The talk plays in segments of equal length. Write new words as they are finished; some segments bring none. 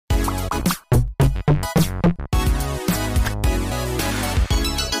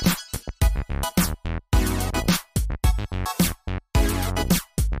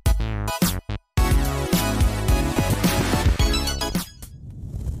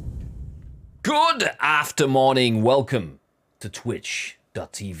Good after morning. Welcome to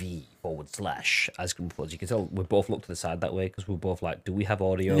twitch.tv/Ice Cream Plus. You can tell we both look to the side that way because we're both like, do we have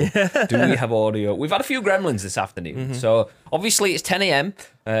audio? Do we have audio? We've had a few gremlins this afternoon. So obviously it's 10 a.m.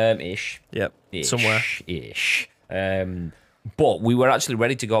 Ish. Yep. Ish, somewhere. Ish. But we were actually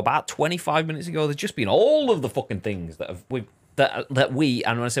ready to go about 25 minutes ago. There's just been all of the fucking things that we,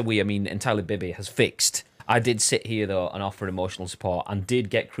 and when I say we, I mean entirely Bibby, has fixed. I did sit here though and offer emotional support and did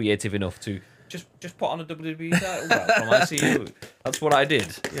get creative enough to just put on a WWE title from ICU. That's what I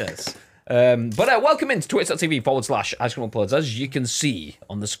did. Yes. But welcome into twitch.tv/Ice Cream Uploads. As you can see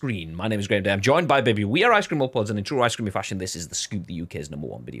on the screen, my name is Graham Day. I'm joined by Bibby. We are Ice Cream Uploads, and in true Ice Cream fashion, this is the Scoop, the UK's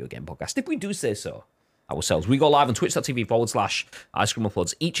 #1 video game podcast. If we do say so ourselves, we go live on twitch.tv/Ice Cream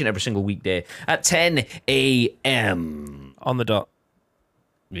Uploads each and every single weekday at 10 a.m. On the dot.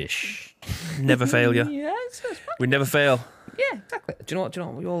 Ish. Never fail you. Yes. We never fail. Yeah, exactly. Do you know what?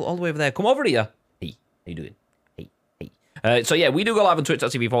 We're all the way over there. Come over here. Hey, how you doing? Hey. So yeah, we do go live on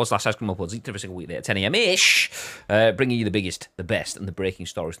twitch.tv/Ice Cream Uploads each and every single weekday at 10 a.m.-ish, bringing you the biggest, the best, and the breaking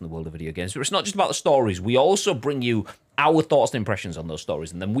stories from the world of video games. But it's not just about the stories. We also bring you our thoughts and impressions on those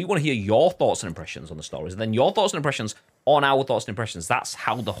stories, and then we want to hear your thoughts and impressions on the stories, and then your thoughts and impressions on our thoughts and impressions. That's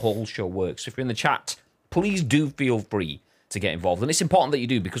how the whole show works. If you're in the chat, please do feel free to get involved. And it's important that you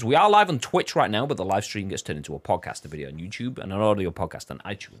do, because we are live on Twitch right now, but the live stream gets turned into a podcast, a video on YouTube, and an audio podcast on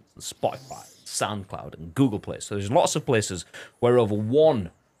iTunes, and Spotify, SoundCloud, and Google Play. So there's lots of places where over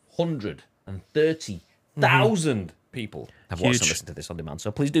 130,000 people have watched and listened to this on demand. So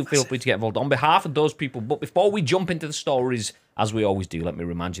please do feel free to get involved on behalf of those people. But before we jump into the stories, as we always do, let me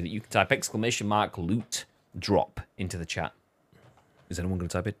remind you that you can type !loot drop into the chat. Is anyone going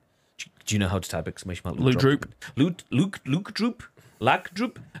to type it? Do you know how to type !loot droop? Loot droop? Lag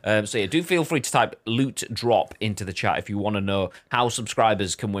droop? So yeah, do feel free to type loot drop into the chat if you want to know how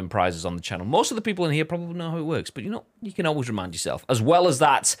subscribers can win prizes on the channel. Most of the people in here probably know how it works, but you can always remind yourself. As well as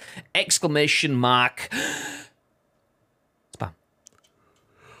that, ! Spam.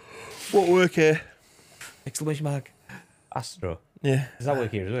 What work here? ! Astro. Yeah. Does that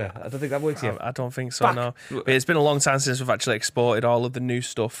work here as well? I don't think that works here. I don't think so, no. But it's been a long time since we've actually exported all of the new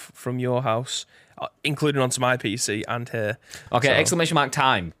stuff from your house, including onto my PC and here. Okay, !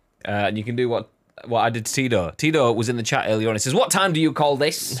 time. And you can do what I did to Tito. Tito was in the chat earlier on. He says, "What time do you call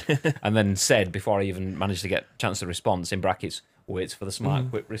this?" And then said, before I even managed to get a chance to response, in brackets, waits for the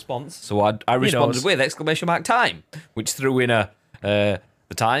smart quick response. So I responded with ! time, which threw in the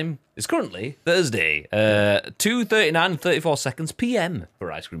time is currently Thursday, 2:39:34 PM for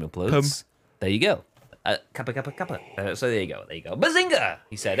Ice Cream Uploads. There you go. Kappa. So there you go. Bazinga,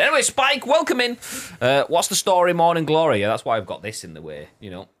 he said. Anyway, Spike, welcome in. What's the story, Morning Glory? Yeah, that's why I've got this in the way,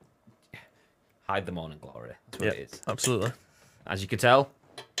 Hide the Morning Glory. That's what it is. Absolutely. As you can tell.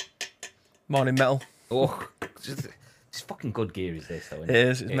 Morning metal. Oh, it's fucking good gear, is this, though? It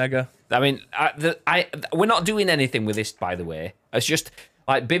is. It's mega. I mean, we're not doing anything with this, by the way. It's just,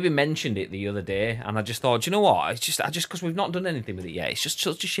 like, Bibby mentioned it the other day, and I just thought, you know what? It's just because we've not done anything with it yet. It's just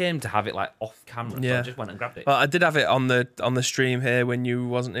such a shame to have it, like, off camera. Yeah. So I just went and grabbed it. Well, I did have it on the stream here when you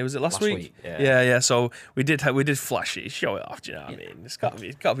wasn't. Was it last week? Yeah. So we did flash it, show it off. Do you know what I mean? It's got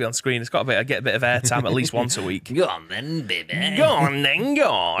to be on screen. It's got to get a bit of airtime at least once a week. Go on then, baby. Go on then,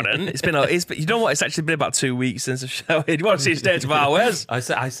 Gordon. It's you know what? It's actually been about 2 weeks since I've showed it. You want to see State of our Wes? I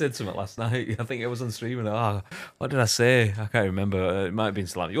said something last night. I think it was on stream, and what did I say? I can't remember. It might have been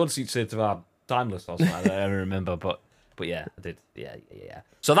something. You want to see State of our Timeless or something like that? I don't remember, but yeah, I did. Yeah.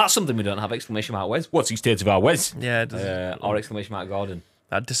 So that's something we don't have! ! Wes. What's the State of our Wes? Yeah, it does. Or ! Gordon.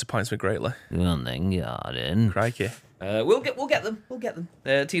 That disappoints me greatly. Go on then, Gordon. Crikey. We'll get them.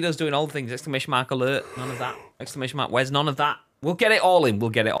 Tito's doing all the things! ! Alert. None of that! ! Wes. None of that. We'll get it all in.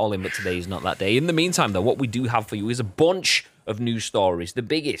 But today is not that day. In the meantime, though, what we do have for you is a bunch of news stories. The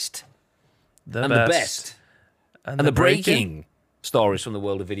biggest, the best, and the breaking stories from the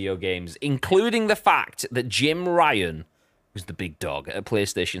world of video games, including the fact that Jim Ryan, who's the big dog at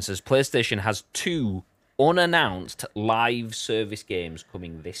PlayStation, says PlayStation has 2 unannounced live service games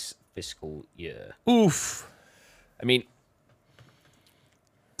coming this fiscal year. Oof. I mean,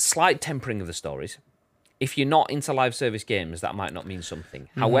 slight tempering of the stories. If you're not into live service games, that might not mean something.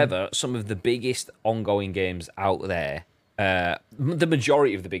 However, some of the biggest ongoing games out there, the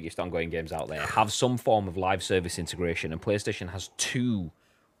majority of the biggest ongoing games out there have some form of live service integration, and PlayStation has 2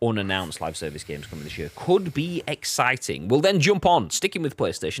 unannounced live service games coming this year. Could be exciting. We'll then jump on, sticking with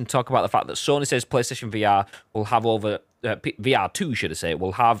PlayStation, talk about the fact that Sony says PlayStation VR will have VR 2, should I say,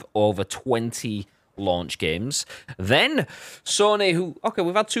 will have over 20 launch games. Then Sony,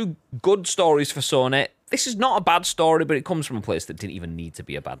 we've had 2 good stories for Sony. this is not a bad story, but it comes from a place that didn't even need to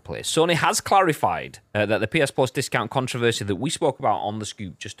be a bad place. Sony has clarified that the PS Plus discount controversy that we spoke about on The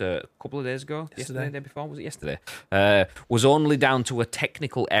Scoop just a couple of days ago, yesterday, the day before, was it yesterday, was only down to a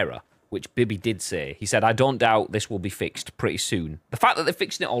technical error, which Bibby did say. He said, I don't doubt this will be fixed pretty soon. The fact that they're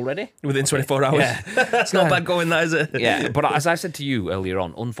fixing it already... Within 24 hours. Yeah. It's not bad going, that, is it? Yeah, but as I said to you earlier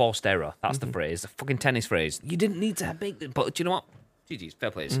on, unforced error, that's the phrase, the fucking tennis phrase. You didn't need to make it, but do you know what? GG's,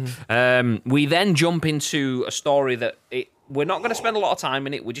 fair plays. We then jump into a story that we're not going to spend a lot of time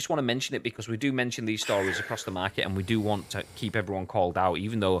in it. We just want to mention it because we do mention these stories across the market, and we do want to keep everyone called out,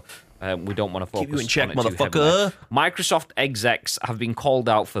 even though we don't want to focus keep you in check, on it motherfucker. Microsoft execs have been called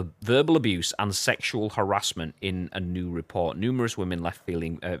out for verbal abuse and sexual harassment in a new report. Numerous women left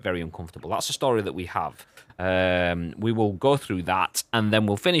feeling very uncomfortable. That's a story that we have. We will go through that, and then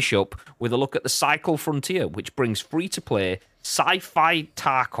we'll finish up with a look at the Cycle Frontier, which brings free-to-play Sci-Fi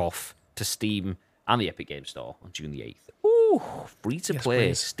Tarkov to Steam and the Epic Games Store on June the 8th. Ooh, free-to-play.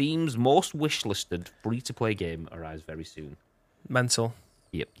 Yes, Steam's most wish-listed free-to-play game arrives very soon. Mental.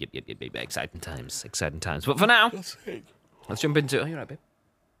 Yep. Exciting times. But for now, let's jump into... Are you all right, babe?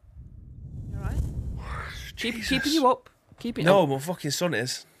 You all right? Keeping you up. Keeping No, up. my fucking son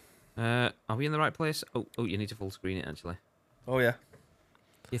is. Are we in the right place? Oh, you need to full screen it, actually. Oh, yeah.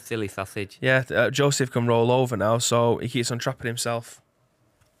 You silly sausage. Yeah, Joseph can roll over now, so he keeps on trapping himself.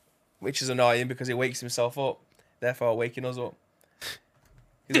 Which is annoying because he wakes himself up, therefore waking us up.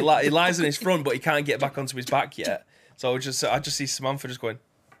 He lies on his front, but he can't get back onto his back yet. So I just see Samantha just going,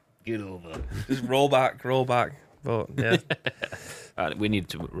 get over. Just roll back. But, yeah. We need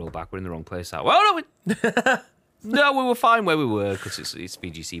to roll back. We're in the wrong place. Well, no, we were fine where we were because it's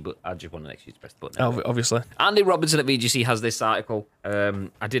VGC, but I just want an excuse to press the button. Anyway. Obviously. Andy Robertson at VGC has this article.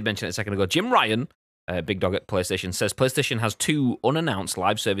 I did mention it a second ago. Jim Ryan, big dog at PlayStation, says PlayStation has 2 unannounced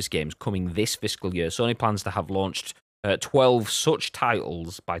live service games coming this fiscal year. Sony plans to have launched 12 such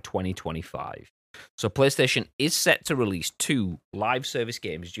titles by 2025. So PlayStation is set to release 2 live service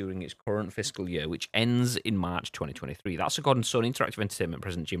games during its current fiscal year, which ends in March 2023. That's according to Sony Interactive Entertainment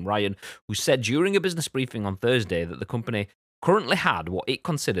President Jim Ryan, who said during a business briefing on Thursday that the company currently had what it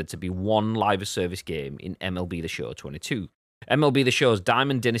considered to be 1 live service game in MLB The Show 22. MLB The Show's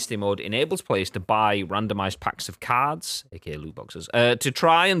Diamond Dynasty mode enables players to buy randomized packs of cards, aka loot boxes, to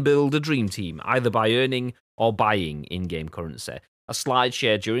try and build a dream team, either by earning or buying in-game currency. A slide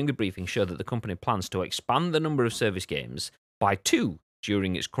shared during the briefing showed that the company plans to expand the number of service games by 2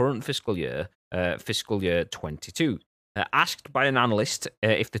 during its current fiscal year 22. Asked by an analyst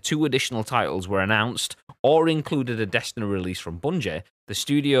if the 2 additional titles were announced or included a Destiny release from Bungie, the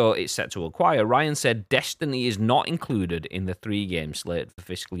studio it's set to acquire, Ryan said Destiny is not included in the 3 games slated for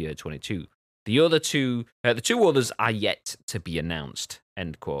fiscal year 22. The 2 others are yet to be announced.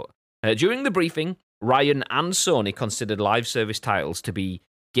 End quote. During the briefing, Ryan and Sony considered live service titles to be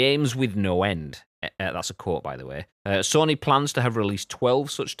games with no end. That's a quote, by the way. Sony plans to have released 12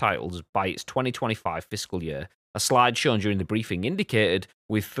 such titles by its 2025 fiscal year. A slide shown during the briefing indicated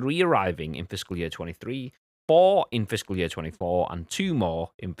with 3 arriving in fiscal year 23, 4 in fiscal year 24, and 2 more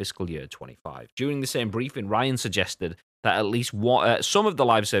in fiscal year 25. During the same briefing, Ryan suggested that at least some of the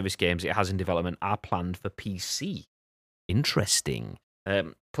live service games it has in development are planned for PC. Interesting.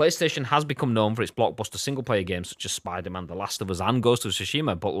 PlayStation has become known for its blockbuster single-player games such as Spider-Man, The Last of Us, and Ghost of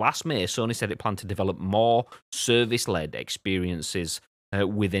Tsushima, but last May, Sony said it planned to develop more service-led experiences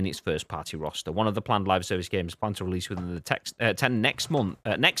within its first-party roster. One of the planned live service games planned to release within the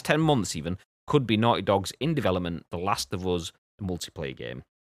next 10 months even, could be Naughty Dog's in development The Last of Us multiplayer game.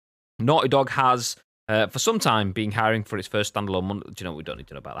 Naughty Dog has, for some time, been hiring for its first standalone month. Do you know, we don't need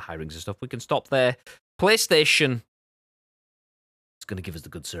to know about the hirings and stuff. We can stop there. PlayStation... It's going to give us the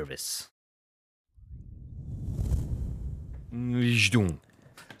good service.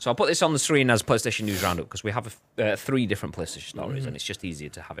 So I'll put this on the screen as PlayStation News Roundup because we have 3 different PlayStation stories and it's just easier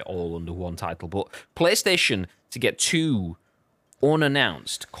to have it all under one title. But PlayStation to get 2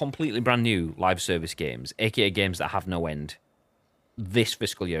 unannounced, completely brand new live service games, aka games that have no end, this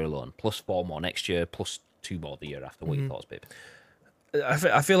fiscal year alone, plus 4 more next year, plus 2 more the year after. What are your thoughts, babe?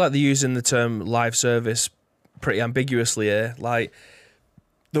 I feel like they're using the term live service pretty ambiguously here. Like,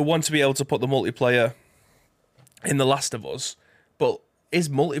 they want to be able to put the multiplayer in The Last of Us, but is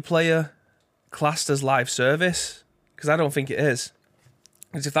multiplayer classed as live service? Because I don't think it is.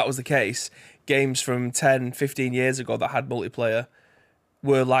 Because if that was the case, games from 10, 15 years ago that had multiplayer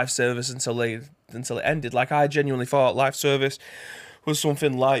were live service until it ended. Like, I genuinely thought live service was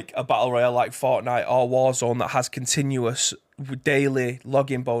something like a battle royale like Fortnite or Warzone that has continuous daily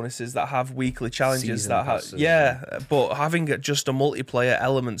login bonuses, that have weekly challenges, Season passes. but having just a multiplayer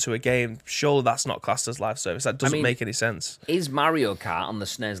element to a game, surely that's not classed as live service. That doesn't make any sense. Is Mario Kart on the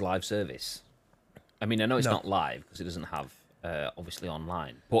SNES live service? I mean, I know it's No. not live because it doesn't have obviously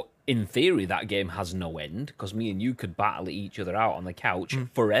online, but in theory that game has no end because me and you could battle each other out on the couch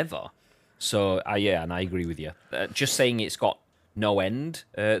forever. So yeah, and I agree with you. Just saying it's got no end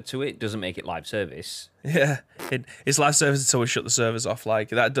to it doesn't make it live service. Yeah, it's live service until we shut the servers off. Like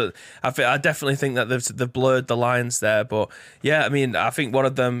that, I definitely think that they've blurred the lines there. But yeah, I mean, I think one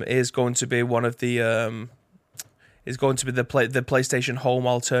of them is going to be one of the the PlayStation Home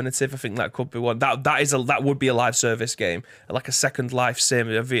alternative. I think that could be one. That would be a live service game, like a Second Life sim,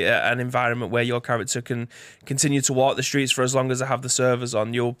 an environment where your character can continue to walk the streets for as long as I have the servers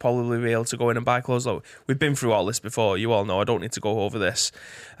on. You'll probably be able to go in and buy clothes. Like, we've been through all this before. You all know. I don't need to go over this.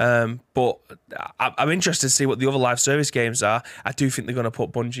 But I'm interested to see what the other live service games are. I do think they're going to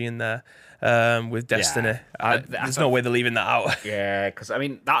put Bungie in there with Destiny. There's no way they're leaving that out. Yeah, because I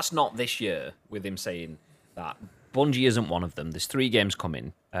mean that's not this year with him saying that. Bungie isn't one of them. There's 3 games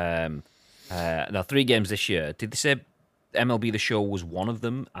coming. No, 3 games this year. Did they say MLB The Show was one of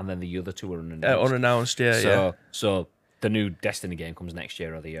them, and then the other 2 are unannounced? Unannounced, yeah. So the new Destiny game comes next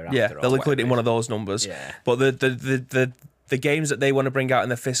year or the year after. Yeah, they'll include it in one of those numbers. Yeah. But the games that they want to bring out in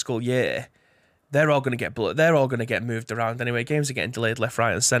the fiscal year, they're all going to get moved around anyway. Games are getting delayed left,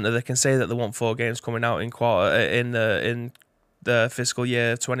 right, and centre. They can say that they want 4 games coming out in the fiscal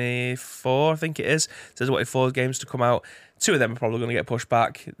year 24, I think it is. So there's 4 games to come out. 2 of them are probably going to get pushed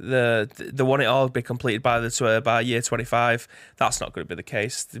back. The one it all be completed by year 25. That's not going to be the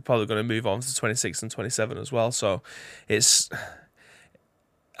case. They're probably going to move on to 26 and 27 as well. So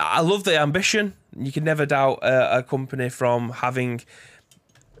I love the ambition. You can never doubt a company from having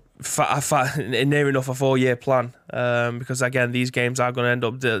near enough a 4-year plan, because again these games are going to end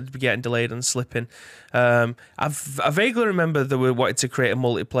up getting delayed and slipping. I vaguely remember that we wanted to create a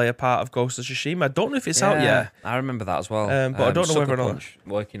multiplayer part of Ghost of Tsushima. I don't know if it's out yet. I remember that as well. But I don't know whether or not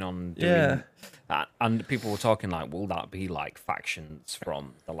working on doing that, and people were talking like, will that be like factions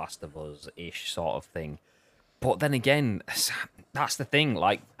from The Last of Us ish sort of thing? But then again, that's the thing.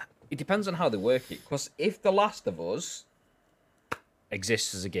 Like, it depends on how they work it. Because if The Last of Us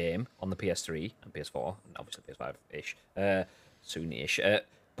exists as a game on the PS3 and PS4 and obviously PS5-ish, soon-ish,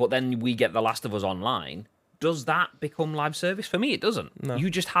 but then we get The Last of Us Online, does that become live service? For me, it doesn't. No. You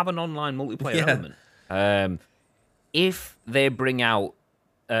just have an online multiplayer element. If they bring out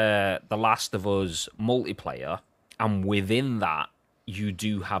The Last of Us multiplayer, and within that, you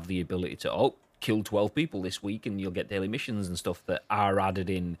do have the ability to, kill 12 people this week and you'll get daily missions and stuff that are added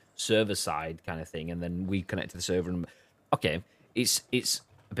in server-side kind of thing, and then we connect to the server and... Okay, it's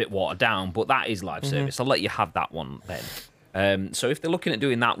a bit watered down, but that is live service. I'll let you have that one then. So if they're looking at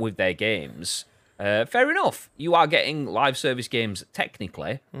doing that with their games, fair enough. You are getting live service games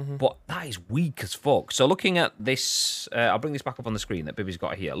technically, but that is weak as fuck. So looking at this, I'll bring this back up on the screen that Bibby's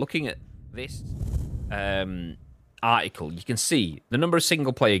got here. Looking at this article, you can see the number of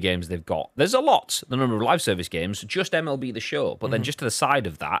single-player games they've got. There's a lot. The number of live service games, just MLB The Show. But then just to the side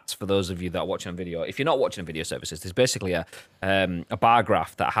of that, for those of you that are watching on video, if you're not watching on video services, there's basically a bar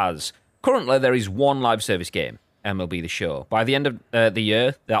graph that has... Currently, there is 1 live service game, MLB The Show. By the end of the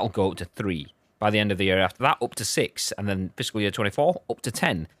year, that'll go up to 3. By the end of the year after that, up to 6. And then fiscal year 24, up to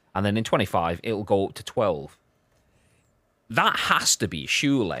 10. And then in 25, it'll go up to 12. That has to be,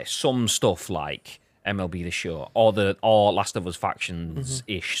 surely, some stuff like MLB The Show or Last of Us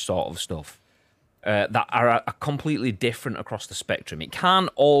factions-ish sort of stuff that are completely different across the spectrum. It can't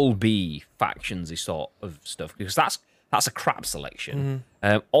all be factions-y sort of stuff because that's a crap selection.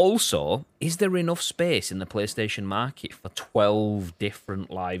 Also, is there enough space in the PlayStation market for 12 different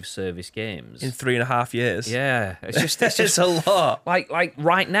live service games in 3.5 years? Yeah, it's just it's a lot. Like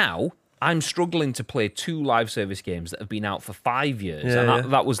right now, I'm struggling to play 2 live service games that have been out for 5 years.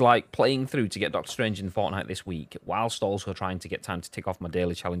 And that was like playing through to get Doctor Strange in Fortnite this week, whilst also trying to get time to tick off my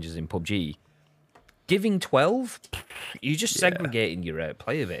daily challenges in PUBG. Giving 12, you're just segregating your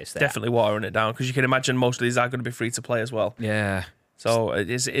player base there. Definitely watering it down, because you can imagine most of these are going to be free to play as well. Yeah. So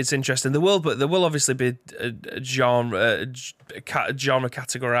it's interesting. There will obviously be genre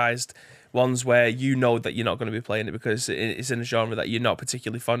categorized ones where you know that you're not going to be playing it because it's in a genre that you're not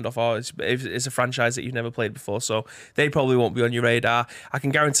particularly fond of, or it's a franchise that you've never played before, so they probably won't be on your radar. I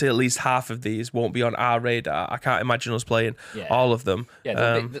can guarantee at least half of these won't be on our radar. I can't imagine us playing all of them.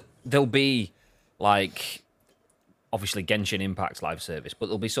 Yeah, there'll be like obviously Genshin Impact's live service, but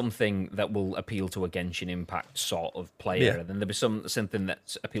there'll be something that will appeal to a Genshin Impact sort of player, and then there'll be something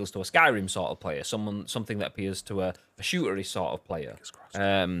that appeals to a Skyrim sort of player, something that appeals to a shootery sort of player.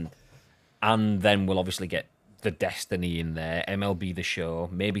 And then we'll obviously get the Destiny in there, MLB The Show,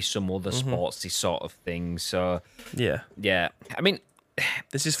 maybe some other sportsy sort of thing. So yeah. I mean,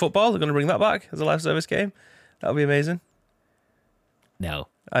 this is football. They're going to bring that back as a live service game. That'll be amazing. No,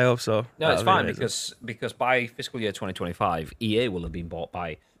 I hope so. No, it's fine because by fiscal year 2025, EA will have been bought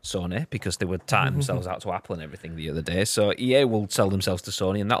by Sony because they were tying themselves out to Apple and everything the other day. So EA will sell themselves to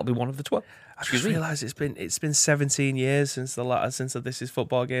Sony, and that'll be one of the 12. I just realised it's been 17 years since the This Is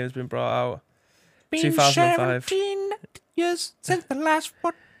Football game has been brought out. 2005. 17 years since the last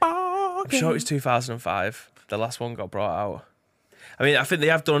football game. I'm sure it was 2005. The last one got brought out. I mean, I think they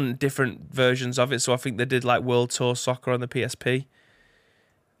have done different versions of it. So I think they did like World Tour Soccer on the PSP.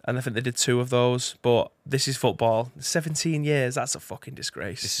 And I think they did 2 of those. But This Is Football. 17 years. That's a fucking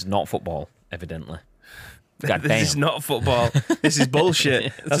disgrace. This is not football, evidently. God damn. This is not football. This is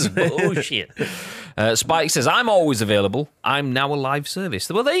bullshit. That's bullshit. Spike says, I'm always available. I'm now a live service.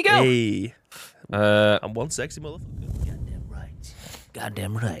 Well, there you go. Hey. I'm one sexy motherfucker. Goddamn right.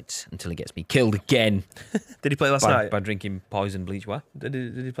 Goddamn right. Until he gets me killed again. Did he play last night? By drinking poison bleach. What? Did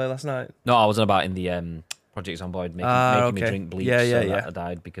he play last night? No, I wasn't about in the Project Zomboid making me drink bleach. Yeah. I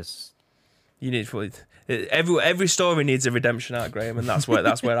died because... You need every story needs a redemption arc, Graham, and that's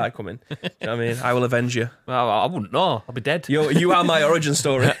where I come in. Do you know what I mean? I will avenge you. Well, I wouldn't know. I'll be dead. You are my origin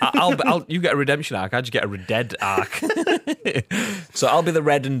story. You get a redemption arc. I just get a dead arc. So I'll be the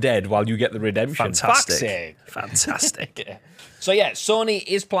red and dead while you get the redemption. Fantastic. Fantastic. Yeah. So yeah, Sony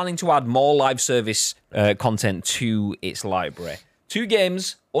is planning to add more live service content to its library. 2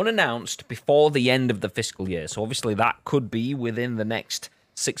 games unannounced before the end of the fiscal year. So obviously that could be within the next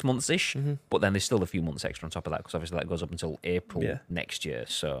 6 months-ish, but then there's still a few months extra on top of that because obviously that goes up until April next year.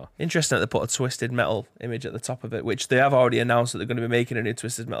 So interesting that they put a Twisted Metal image at the top of it, which they have already announced that they're going to be making a new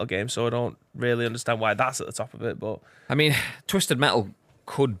Twisted Metal game. So I don't really understand why that's at the top of it. But I mean, Twisted Metal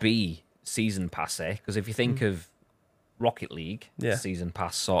could be season passe because if you think of Rocket League, season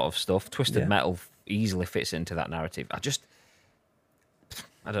pass sort of stuff, Twisted Metal easily fits into that narrative.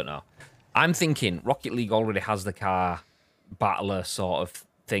 I don't know. I'm thinking Rocket League already has the car battler sort of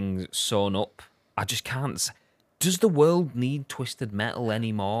thing sewn up. I just can't. Does the world need Twisted Metal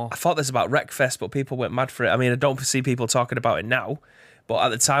anymore? I thought this about Wreckfest, but people went mad for it. I mean, I don't see people talking about it now, but at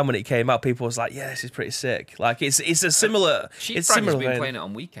the time when it came out, people was like, "Yeah, this is pretty sick." Like it's a similar. It's similar. Been playing it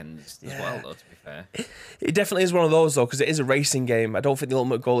on weekends as well, though. To be fair, it definitely is one of those though, because it is a racing game. I don't think the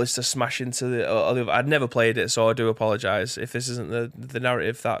ultimate goal is to smash into the. I'd never played it, so I do apologise if this isn't the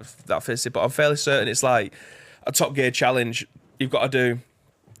narrative that fits it. But I'm fairly certain it's like a Top Gear challenge. You've got to do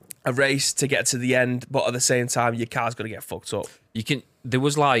a race to get to the end, but at the same time, your car's going to get fucked up. There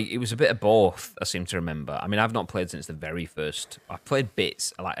was it was a bit of both, I seem to remember. I mean, I've not played since the very first. I've played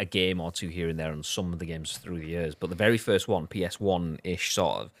bits, like a game or two here and there on some of the games through the years, but the very first one, PS1-ish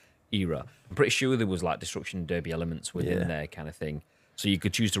sort of era, I'm pretty sure there was like Destruction Derby elements within there kind of thing. So you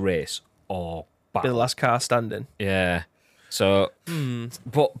could choose to race or battle. Be the last car standing. Yeah. So,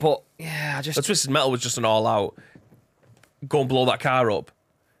 but yeah, I just... But Twisted Metal was just an all-out, go and blow that car up.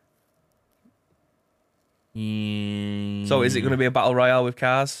 So is it going to be a battle royale with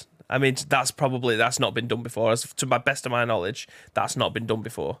cars? I mean, that's not been done before. To my best of my knowledge, that's not been done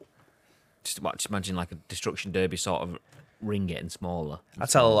before. Just imagine like a Destruction Derby sort of ring getting smaller. I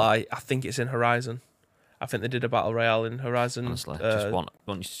tell a lie. I think it's in Horizon. I think they did a battle royale in Horizon. Honestly, just want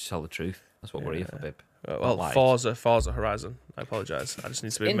you to tell the truth. That's what we're here for, babe. Well, Forza Horizon. I apologise. I just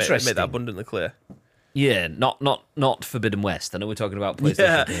need to make that abundantly clear. Yeah, not Forbidden West. I know we're talking about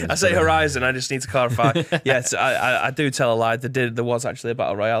PlayStation games. I say Horizon. I just need to clarify. Yes, I do tell a lie. There was actually a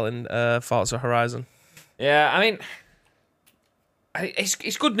battle royale in Forza Horizon. Yeah, I mean,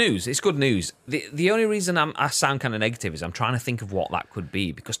 it's good news. It's good news. The only reason I sound kind of negative is I'm trying to think of what that could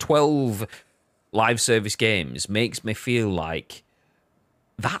be, because 12 live service games makes me feel like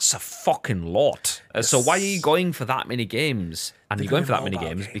that's a fucking lot. So why are you going for that many games? And you're going for that many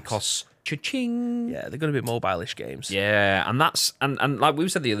games because... Cha-ching. Yeah, they're going to be mobile-ish games. Yeah, and that's and like we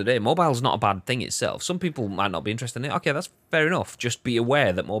said the other day, mobile's not a bad thing itself. Some people might not be interested in it. Okay, that's fair enough. Just be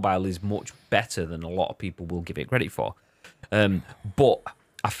aware that mobile is much better than a lot of people will give it credit for. But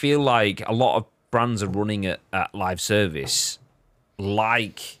I feel like a lot of brands are running at live service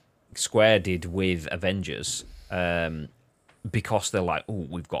like Square did with Avengers. Because they're like, oh,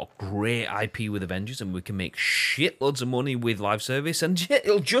 we've got a great IP with Avengers and we can make shitloads of money with live service and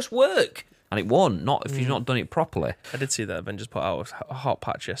it'll just work. and it won't. Not if you've not done it properly. I did see that Avengers put out a hot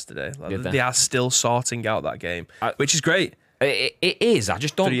patch yesterday. Like, Did they? they are still sorting out that game, which is great. It is. I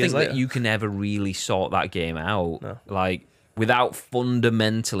just don't 3 years think that later. you can ever really sort that game out, No. like without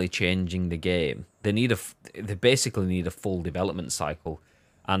fundamentally changing the game. They basically need a full development cycle.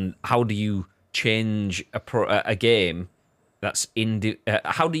 And how do you change a game that's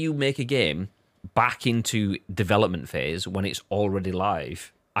how do you make a game back into development phase when it's already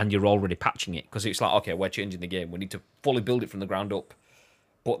live and you're already patching it? Because it's like, okay, we're changing the game. We need to fully build it from the ground up.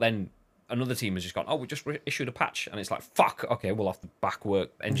 But then another team has just gone, oh, we just issued a patch, and it's like, fuck, okay, we'll have to back work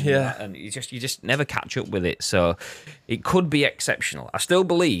engineer that, and you just never catch up with it. So it could be exceptional. I still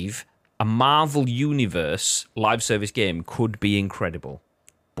believe a Marvel Universe live service game could be incredible,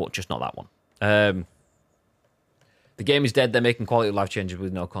 but just not that one. The game is dead. They're making quality of life changes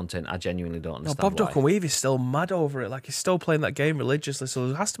with no content. I genuinely don't understand Bob why. Duck and Weave is still mad over it. Like, he's still playing that game religiously, so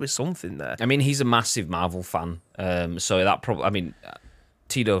there has to be something there. I mean, he's a massive Marvel fan, so that probably. I mean,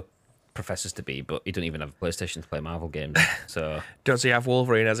 Tito professes to be, but he doesn't even have a PlayStation to play Marvel games. So Does he have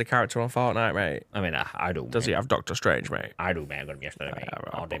Wolverine as a character on Fortnite, mate? I mean, I do. Does he have Doctor Strange, mate? I do, man. I got him yesterday, mate.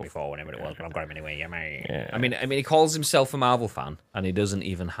 right, Or day both. before, whenever it was, but I've got him anyway, yeah, mate. Yeah. I mean, he calls himself a Marvel fan, and he doesn't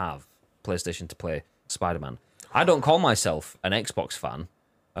even have PlayStation to play Spider-Man. I don't call myself an Xbox fan,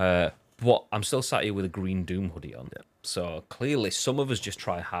 but I'm still sat here with a Green Doom hoodie on. Yeah. So clearly, some of us just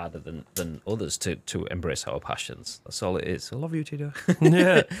try harder than others to embrace our passions. That's all it is. I love you, Tito.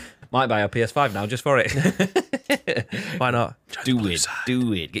 Yeah. Might buy a PS5 now just for it. Why not? Do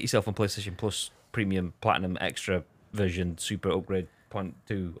it. Get yourself on PlayStation Plus Premium Platinum Extra version Super Upgrade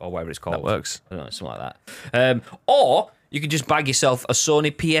 0.2 or whatever it's called. That works. I don't know, something like that. Or you can just bag yourself a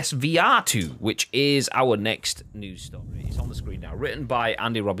Sony PSVR 2, which is our next news story. It's on the screen now. Written by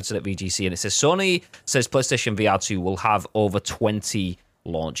Andy Robinson at VGC, and it says Sony says PlayStation VR 2 will have over 20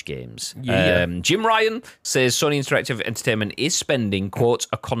 launch games. Yeah. Jim Ryan says Sony Interactive Entertainment is spending, quote,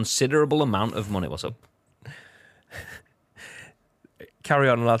 a considerable amount of money. What's up? Carry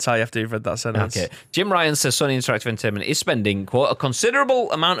on and I'll tell you after you've read that sentence. Okay. Jim Ryan says Sony Interactive Entertainment is spending, quote, a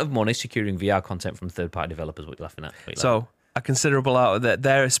considerable amount of money securing VR content from third-party developers. What are you laughing at? So, a considerable out of that,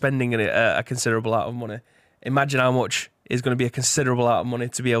 they're spending a considerable amount of money. Imagine how much is going to be a considerable amount of money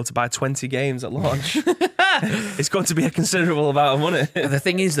to be able to buy 20 games at launch. It's going to be a considerable amount of money. The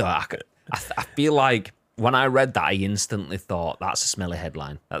thing is, though, I feel like when I read that, I instantly thought, that's a smelly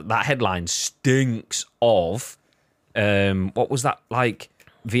headline. That headline stinks of, what was that, like,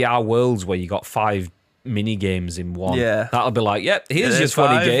 VR Worlds where you got 5 mini games in one. Yeah. That'll be like, yep, here's your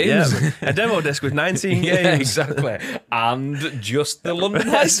 20 5, games. yeah. A demo disc with 19 games. Yeah, exactly. And just the London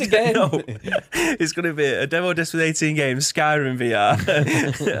Heist again. No. It's going to be a demo disc with 18 games, Skyrim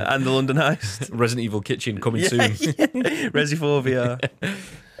VR, and the London Heist. Resident Evil Kitchen coming soon. Resi 4 VR.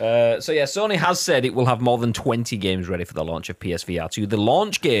 So yeah, Sony has said it will have more than 20 games ready for the launch of PSVR 2. The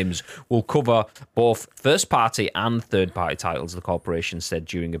launch games will cover both first-party and third-party titles, the corporation said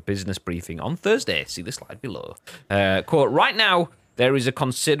during a business briefing on Thursday. See the slide below. Quote, right now, there is a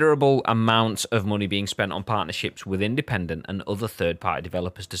considerable amount of money being spent on partnerships with independent and other third-party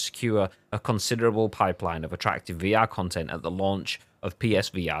developers to secure a considerable pipeline of attractive VR content at the launch of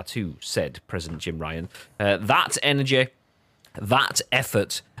PSVR 2, said President Jim Ryan. That energy, that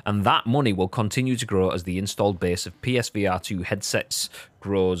effort, and that money will continue to grow as the installed base of PSVR 2 headsets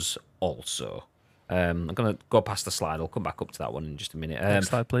grows also. I'm going to go past the slide. I'll come back up to that one in just a minute. Next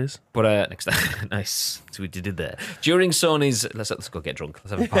slide, please. But next, nice. So we did it there. During Sony's, let's go get drunk.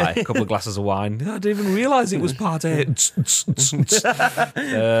 Let's have a pie. A couple of glasses of wine. I didn't even realise it was part 8.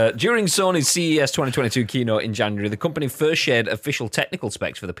 During Sony's CES 2022 keynote in January, the company first shared official technical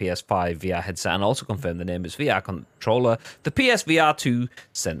specs for the PS5 VR headset and also confirmed the name as VR controller, the PSVR 2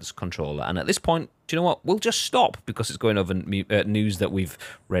 Sense controller. And at this point, do you know what? We'll just stop because it's going over news that we've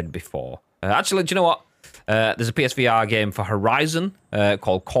read before. Actually, do you know what? There's a PSVR game for Horizon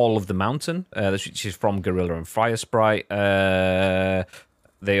called Call of the Mountain, which is from Guerrilla and Firesprite.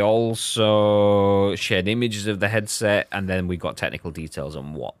 They also shared images of the headset, and then we got technical details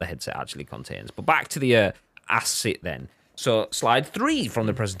on what the headset actually contains. But back to the asset then. So slide 3 from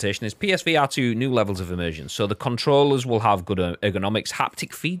the presentation is PSVR 2 new levels of immersion. So the controllers will have good ergonomics,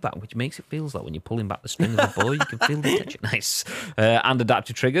 haptic feedback, which makes it feel like when you're pulling back the string of the bow, you can feel the tension. Nice. And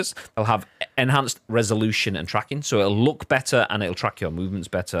adaptive triggers. They'll have enhanced resolution and tracking, so it'll look better and it'll track your movements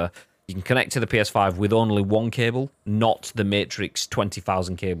better. You can connect to the PS5 with only one cable, not the Matrix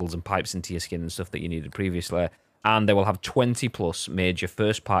 20,000 cables and pipes into your skin and stuff that you needed previously. And they will have 20 plus major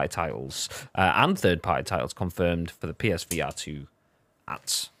first-party titles and third-party titles confirmed for the PSVR 2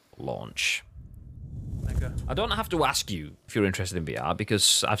 at launch. Okay. I don't have to ask you if you're interested in VR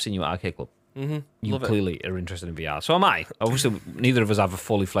because I've seen you at Arcade Club. You Love it. clearly are interested in VR. So am I. Obviously, neither of us have a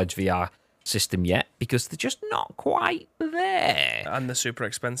fully fledged VR system yet because they're just not quite there. And they're super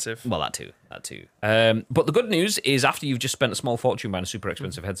expensive. Well, that too. But the good news is after you've just spent a small fortune buying a super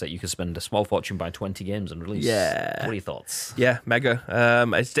expensive headset, you can spend a small fortune buying 20 games and release. Yeah. What are your thoughts? Yeah, mega.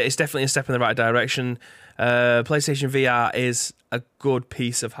 It's definitely a step in the right direction. PlayStation VR is a good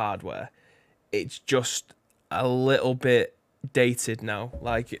piece of hardware. It's just a little bit dated now.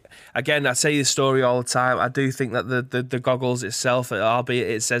 Like, again, I say this story all the time. I do think that the goggles itself, albeit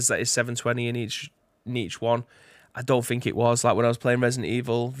it says that it's 720 in each one, I don't think it was. Like when I was playing Resident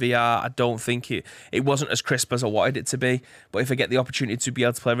Evil VR, I don't think it wasn't as crisp as I wanted it to be. But if I get the opportunity to be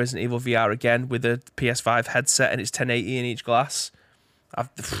able to play Resident Evil VR again with a PS5 headset and it's 1080 in each glass,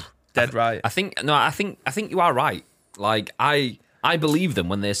 right. I think you are right. Like I believe them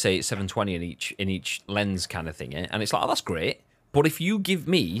when they say it's 720 in each lens kind of thing, and it's like, oh, that's great. But if you give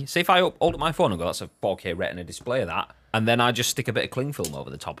me, say, if I hold up my phone and go, that's a 4K Retina display, and then I just stick a bit of cling film over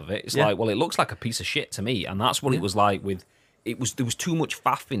the top of it, it's like, well, it looks like a piece of shit to me, and that's what it was like with. There was too much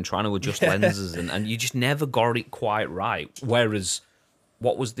faffing trying to adjust lenses, and you just never got it quite right. Whereas,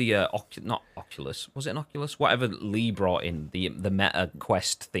 what was the not Oculus? Was it an Oculus? Whatever Lee brought in the Meta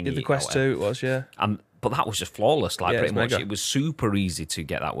Quest thingy. The Quest 2, it was, yeah. But that was just flawless. Like pretty much, mega. it was super easy to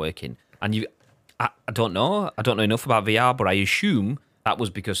get that working. And I don't know enough about VR, but I assume that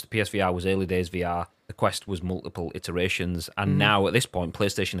was because the PSVR was early days VR. The Quest was multiple iterations, and now at this point,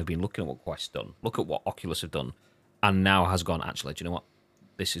 PlayStation have been looking at what Quest's done, look at what Oculus have done, and now has gone, actually, do you know what?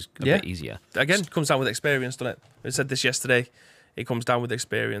 This is a bit easier. Again, it comes down with experience, doesn't it? We said this yesterday. It comes down with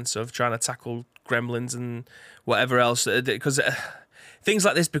experience of trying to tackle gremlins and whatever else, because things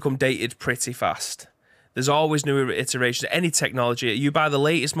like this become dated pretty fast. There's always new iterations. Any technology, you buy the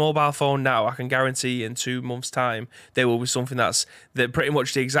latest mobile phone now, I can guarantee in 2 months' time there will be something that's pretty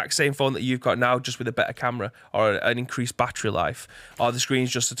much the exact same phone that you've got now, just with a better camera or an increased battery life, or the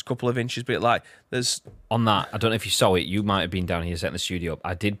screen's just a couple of inches. But like, there's on that, I don't know if you saw it. You might have been down here setting the studio up.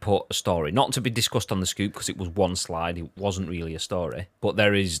 I did put a story, not to be discussed on the scoop because it was one slide. It wasn't really a story, but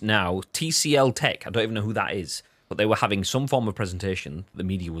there is now TCL Tech. I don't even know who that is, but they were having some form of presentation the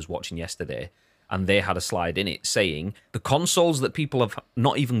media was watching yesterday. And they had a slide in it saying the consoles that people have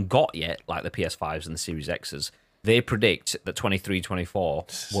not even got yet, like the PS5s and the Series X's, they predict that 23, 24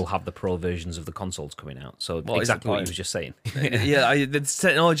 will have the pro versions of the consoles coming out. So exactly what you was just saying. The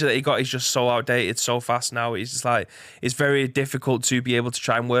technology that he got is just so outdated so fast now. It's just like, it's very difficult to be able to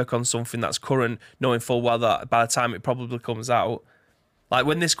try and work on something that's current, knowing full well that by the time it probably comes out, like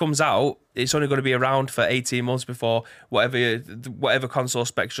when this comes out, it's only going to be around for 18 months before whatever console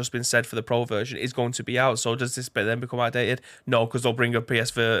spec's just been said for the Pro version is going to be out. So does this then become outdated? No, because they'll bring a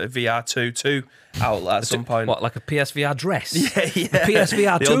PSVR 2 out at some point. What, like a PSVR dress? Yeah.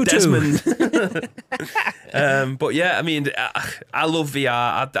 PSVR 2. But yeah, I mean, I love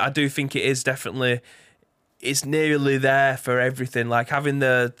VR. I do think it is definitely... It's nearly there for everything. Like having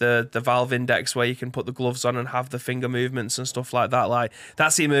the Valve Index where you can put the gloves on and have the finger movements and stuff like that. Like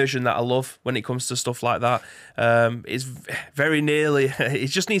that's the immersion that I love when it comes to stuff like that. It's very nearly. It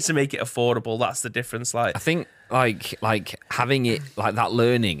just needs to make it affordable. That's the difference. Like I think like having it like that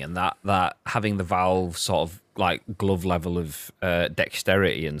learning and that having the Valve sort of like glove level of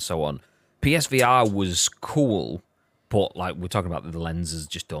dexterity and so on. PSVR was cool. But like we're talking about, the lenses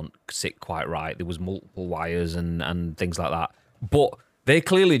just don't sit quite right. There was multiple wires and things like that. But they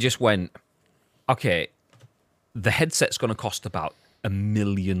clearly just went, okay, the headset's going to cost about £1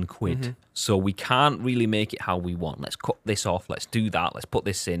 million. So we can't really make it how we want. Let's cut this off. Let's do that. Let's put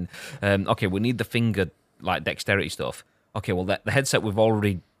this in. Okay, we need the finger like dexterity stuff. Okay, well the headset we've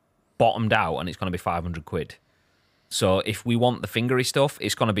already bottomed out and it's going to be £500. So if we want the fingery stuff,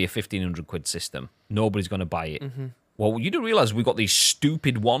 it's going to be a £1,500 system. Nobody's going to buy it. Well, you do realise we've got these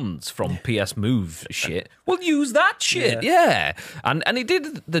stupid wands from PS Move shit. We'll use that shit, yeah. And it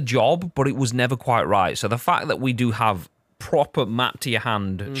did the job, but it was never quite right. So the fact that we do have proper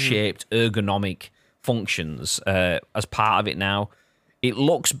map-to-your-hand shaped ergonomic functions as part of it now, it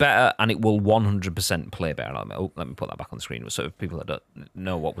looks better and it will 100% play better. Let me put that back on the screen so people that don't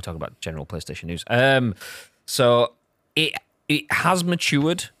know what we're talking about, general PlayStation news. So it has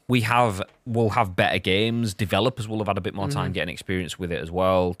matured. We'll have better games. Developers will have had a bit more time getting experience with it as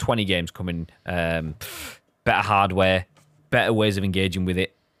well. 20 games coming. Better hardware. Better ways of engaging with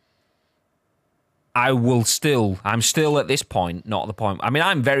it. I'm still at this point, not at the point. I mean,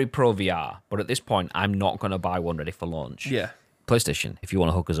 I'm very pro VR, but at this point, I'm not going to buy one ready for launch. Yeah. PlayStation, if you want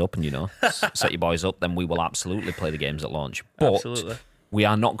to hook us up and, set your boys up, then we will absolutely play the games at launch. But absolutely. We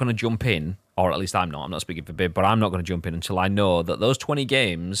are not going to jump in, or at least I'm not speaking for Bib, but I'm not going to jump in until I know that those 20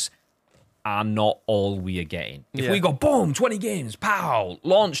 games are not all we are getting. If we go, boom, 20 games, pow,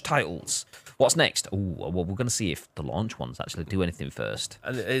 launch titles. What's next? Oh, well, we're going to see if the launch ones actually do anything first.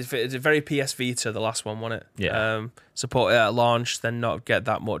 And it's a very PS Vita, the last one, wasn't it? Yeah. Support it at launch, then not get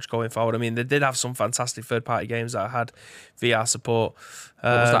that much going forward. I mean, they did have some fantastic third-party games that had VR support.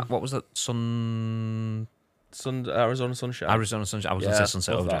 What was that? Arizona Sunshine. Arizona Sunshine. I was going to say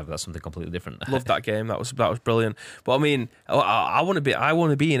Sunset Overdrive, but that's something completely different. Loved that game. That was brilliant. But I mean, I want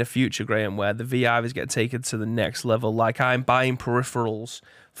to be in a future, Graham, where the VR is getting taken to the next level. Like I'm buying peripherals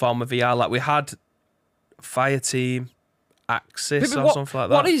for my VR. Like we had Fireteam, Axis, or something like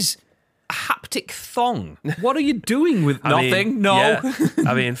that. What is a haptic thong? What are you doing with nothing? No. Yeah,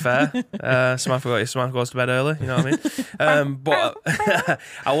 I mean, fair. Samantha goes to bed early. You know what I mean? But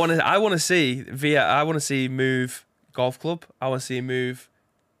I want to see VR. I want to see Move Golf Club. I want to see Move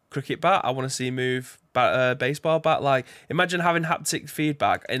Cricket Bat. I want to see Move Baseball Bat. Like, imagine having haptic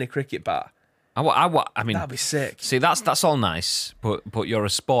feedback in a cricket bat. I mean, that'd be sick. See, that's all nice, but you're a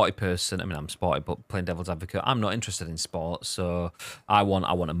sporty person. I mean, I'm sporty, but playing devil's advocate, I'm not interested in sports, so I want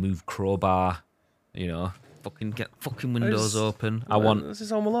to move crowbar, you know, get windows open. This is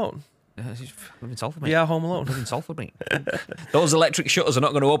Home Alone. Live in Salford, mate. Yeah, Home Alone. Live in Salford, mate. Those electric shutters are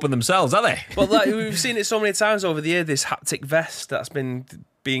not going to open themselves, are they? Well, like, we've seen it so many times over the year. This haptic vest that's been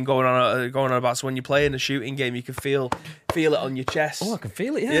going on about. So when you play in a shooting game, you can feel it on your chest. Oh, I can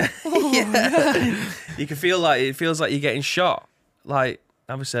feel it. Yeah. You can feel like it feels like you're getting shot. Like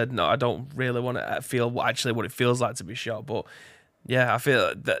I've said, no, I don't really want to feel what it feels like to be shot, but. Yeah, I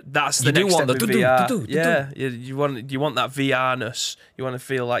feel that's the next step in VR. Yeah, you want that VR-ness. You want to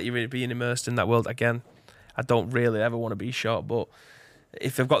feel like you're being immersed in that world again. I don't really ever want to be shot, but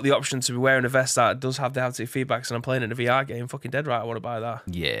if I've got the option to be wearing a vest that does have the haptic feedbacks and I'm playing in a VR game, fucking dead right, I want to buy that.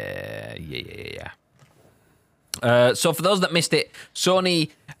 Yeah. So for those that missed it,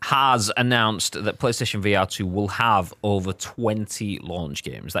 Sony has announced that PlayStation VR 2 will have over 20 launch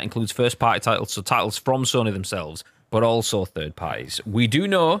games. That includes first-party titles, so titles from Sony themselves, but also third parties. We do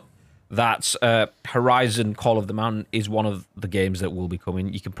know that Horizon Call of the Mountain is one of the games that will be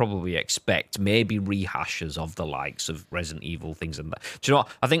coming. You can probably expect maybe rehashes of the likes of Resident Evil, things like that. Do you know what?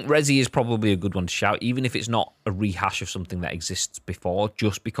 I think Resi is probably a good one to shout, even if it's not a rehash of something that exists before,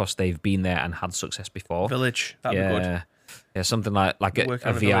 just because they've been there and had success before. Village, that'd be good. Yeah, something like a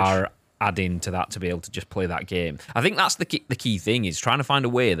VR add-in to that to be able to just play that game. I think that's the key thing, is trying to find a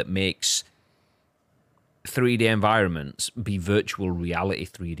way that makes 3D environments be virtual reality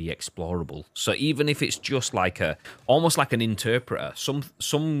 3D explorable. So even if it's just almost like an interpreter,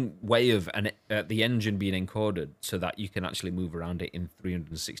 some way of the engine being encoded so that you can actually move around it in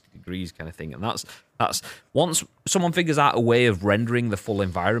 360 degrees kind of thing. And that's once someone figures out a way of rendering the full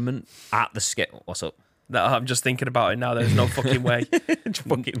environment at the scale. What's up? That I'm just thinking about it now. There's no fucking way.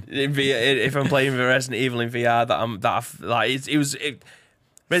 If I'm playing Resident Evil in VR,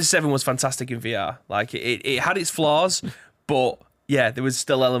 Resident 7 was fantastic in VR. Like it had its flaws, but yeah, there was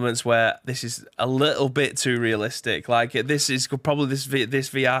still elements where this is a little bit too realistic. Like this is probably this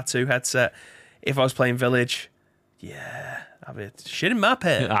VR 2 headset. If I was playing Village, yeah, I'd be shitting my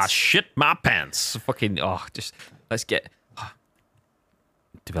pants. Shit my pants. Fucking just let's get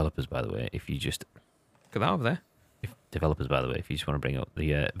developers. By the way, if you just look at that over there. If you just want to bring up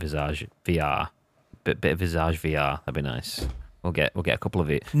the Visage VR, bit of Visage VR, that'd be nice. We'll get a couple of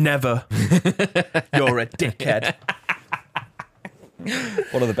it. Never. You're a dickhead.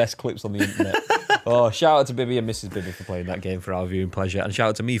 One of the best clips on the internet. Oh, shout out to Bibby and Mrs. Bibby for playing that game for our viewing pleasure, and shout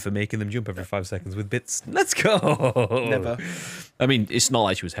out to me for making them jump every 5 seconds with bits. Let's go. Never. I mean, it's not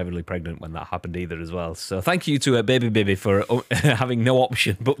like she was heavily pregnant when that happened either as well. So thank you to Baby Bibby for having no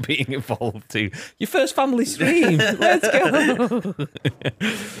option but being involved too. Your first family stream. Let's go.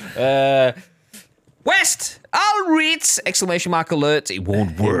 West, I'll read! Exclamation mark alert. It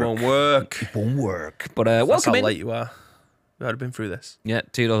won't work. It won't work. But welcome in. How late you are. I've already been through this. Yeah,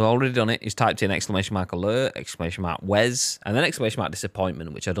 Tito's already done it. He's typed in exclamation mark alert, exclamation mark Wes, and then exclamation mark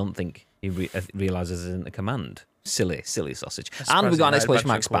disappointment, which I don't think he realises isn't a command. Silly sausage. And we got an exclamation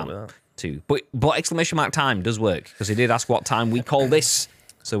mark spam too. But exclamation mark time does work, because he did ask what time we call this.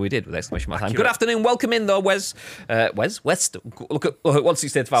 So we did with exclamation mark time. Good afternoon, welcome in though, Wes. West. Look at what's the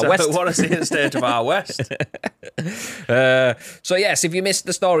state of our West. What is the state of our West? So yes, if you missed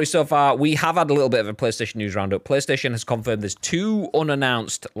the story so far, we have had a little bit of a PlayStation news roundup. PlayStation has confirmed there's 2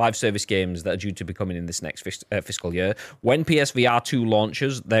 unannounced live service games that are due to be coming in this next fiscal year. When PSVR 2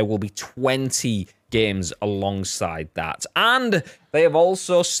 launches, there will be 20 games alongside that. And they have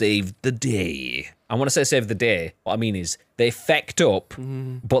also saved the day. I want to say save the day. What I mean is they fecked up,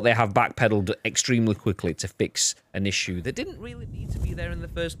 but they have backpedaled extremely quickly to fix an issue that didn't really need to be there in the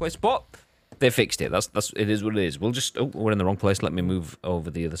first place. But They fixed it. That's it is what it is. We'll just we're in the wrong place. Let me move over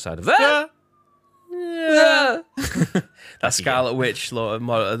the other side of that. Yeah. That Scarlet Witch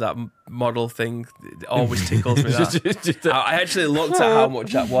that model thing always tickles me. I actually looked at how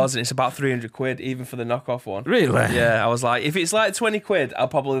much that was, and it's about 300 quid even for the knockoff one. Really? Yeah, I was like, if it's like 20 quid, I'll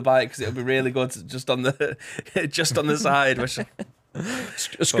probably buy it because it'll be really good just on the side.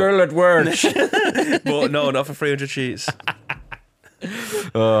 Scarlet Witch. But no, not for 300 sheets.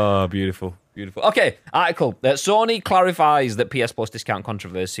 Oh, beautiful. Okay, article. Sony clarifies that PS Plus discount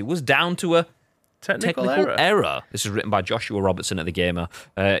controversy was down to a technical error. This is written by Joshua Robertson at The Gamer.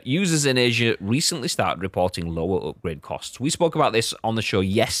 Users in Asia recently started reporting lower upgrade costs. We spoke about this on the show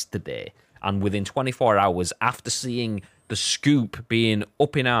yesterday, and within 24 hours after seeing the scoop being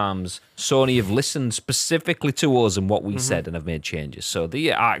up in arms, Sony have listened specifically to us and what we said and have made changes. So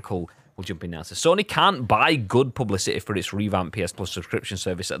the article, we'll jump in now. So Sony can't buy good publicity for its revamped PS Plus subscription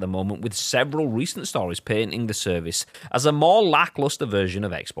service at the moment, with several recent stories painting the service as a more lackluster version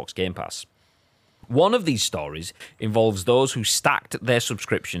of Xbox Game Pass. One of these stories involves those who stacked their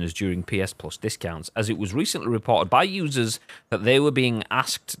subscriptions during PS Plus discounts, as it was recently reported by users that they were being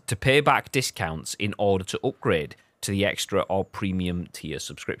asked to pay back discounts in order to upgrade to the extra or premium tier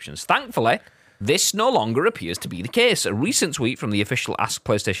subscriptions. Thankfully, this no longer appears to be the case. A recent tweet from the official Ask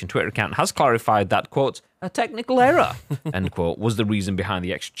PlayStation Twitter account has clarified that, quote, a technical error, end quote, was the reason behind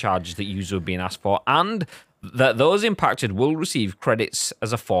the extra charges that users were being asked for, and that those impacted will receive credits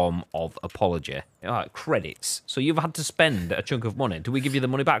as a form of apology. Credits. So you've had to spend a chunk of money. Do we give you the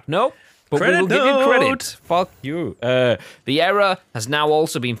money back? No. But we will give you credit. Fuck you. The error has now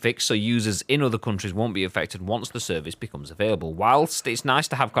also been fixed, so users in other countries won't be affected once the service becomes available. Whilst it's nice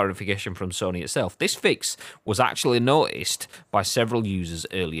to have clarification from Sony itself, this fix was actually noticed by several users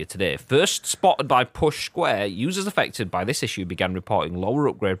earlier today. First spotted by Push Square, users affected by this issue began reporting lower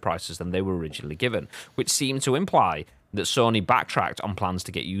upgrade prices than they were originally given, which seemed to imply that Sony backtracked on plans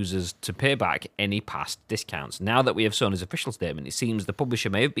to get users to pay back any past discounts. Now that we have Sony's official statement, it seems the publisher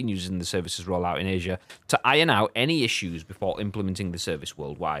may have been using the service's rollout in Asia to iron out any issues before implementing the service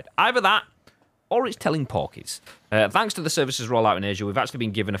worldwide. Either that, or it's telling porkies. Thanks to the service's rollout in Asia, we've actually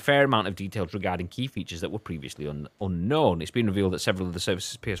been given a fair amount of details regarding key features that were previously unknown. It's been revealed that several of the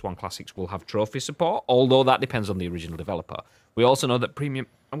service's PS1 classics will have trophy support, although that depends on the original developer. We also know that premium...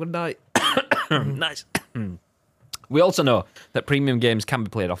 I'm going to die. Nice. We also know that premium games can be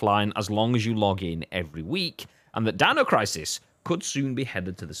played offline as long as you log in every week, and that Dino Crisis could soon be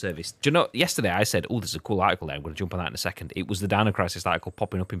headed to the service. Do you know, yesterday I said, oh, there's a cool article there, I'm going to jump on that in a second. It was the Dino Crisis article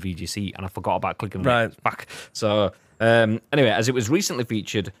popping up in VGC, and I forgot about clicking it back. So, anyway, as it was recently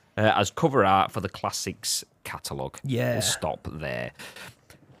featured as cover art for the Classics catalogue. Yeah. We'll stop there.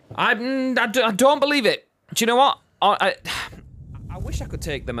 I don't believe it. Do you know what? I wish I could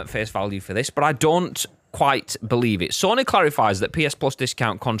take them at face value for this, but I don't quite believe it. Sony clarifies that PS Plus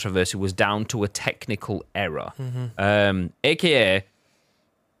discount controversy was down to a technical error. AKA,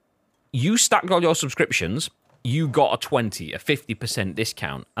 you stacked all your subscriptions, you got a 50%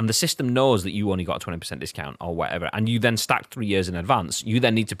 discount, and the system knows that you only got a 20% discount or whatever, and you then stacked 3 years in advance. You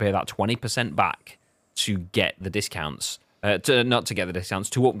then need to pay that 20% back to get the discounts,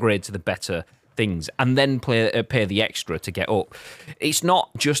 to upgrade to the better things, and then pay the extra to get up. It's not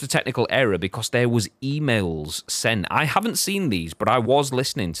just a technical error because there was emails sent. I haven't seen these, but I was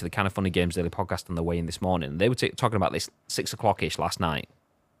listening to the Kind of Funny Games Daily podcast on the way in this morning. They were talking about this 6 o'clock-ish last night.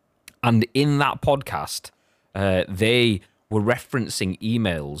 And in that podcast, they were referencing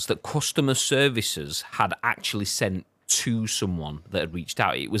emails that customer services had actually sent to someone that had reached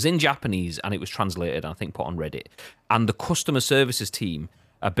out. It was in Japanese and it was translated, I think, put on Reddit. And the customer services team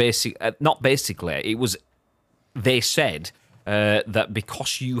they said that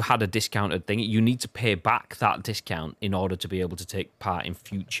because you had a discounted thing, you need to pay back that discount in order to be able to take part in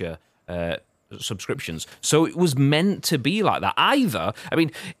future subscriptions. So it was meant to be like that.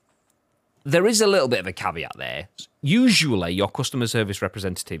 There is a little bit of a caveat there. Usually, your customer service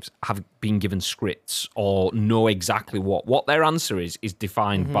representatives have been given scripts or know exactly what their answer is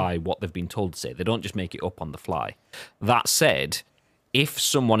defined by what they've been told to say. They don't just make it up on the fly. That said, if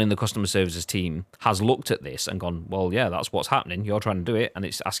someone in the customer services team has looked at this and gone, well, yeah, that's what's happening, you're trying to do it, and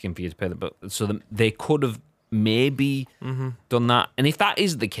it's asking for you to pay the bill, so they could have maybe done that. And if that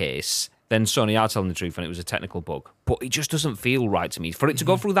is the case, then Sony are telling the truth and it was a technical bug. But it just doesn't feel right to me. For it to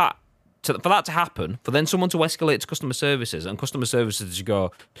go through that, for that to happen, for then someone to escalate to customer services and customer services to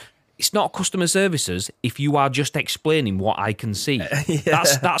go, it's not customer services if you are just explaining what I can see. Yeah.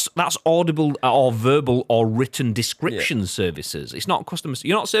 That's audible or verbal or written description services. It's not customer.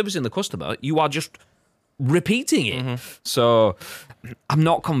 You're not servicing the customer. You are just repeating it. So I'm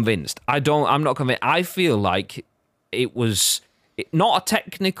not convinced. I'm not convinced. I feel like it was not a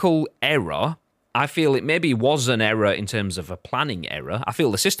technical error. I feel it maybe was an error in terms of a planning error. I feel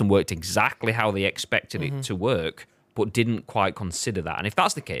the system worked exactly how they expected it to work, but didn't quite consider that. And if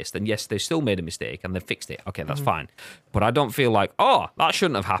that's the case, then yes, they still made a mistake and they fixed it. Okay, that's fine. But I don't feel like, that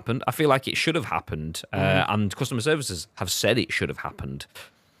shouldn't have happened. I feel like it should have happened. And customer services have said it should have happened.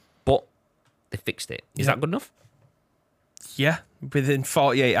 But they fixed it. Is that good enough? Yeah, within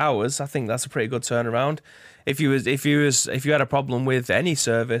 48 hours, I think that's a pretty good turnaround. If you had a problem with any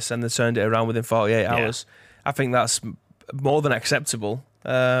service and they turned it around within 48 hours, I think that's more than acceptable.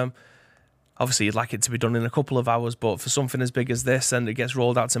 Obviously, you'd like it to be done in a couple of hours, but for something as big as this and it gets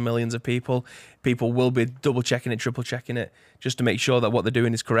rolled out to millions of people will be double checking it, triple checking it, just to make sure that what they're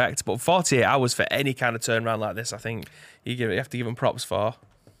doing is correct. But 48 hours for any kind of turnaround like this, I think you have to give them props for.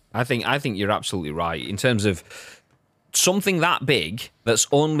 I think you're absolutely right in terms of something that big that's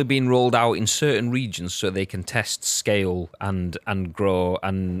only been rolled out in certain regions so they can test, scale, and grow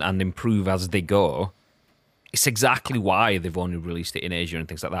and improve as they go. It's exactly why they've only released it in Asia and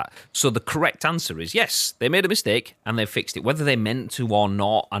things like that. So the correct answer is yes, they made a mistake and they fixed it. Whether they meant to or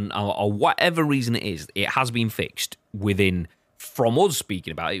not, or whatever reason it is, it has been fixed within, from us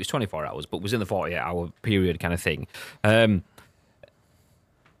speaking about it, it was 24 hours, but was in the 48-hour period kind of thing.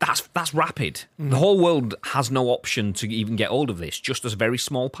 That's rapid. The whole world has no option to even get hold of this, just as a very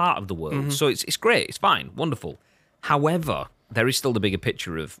small part of the world. So it's great, it's fine, wonderful. However, there is still the bigger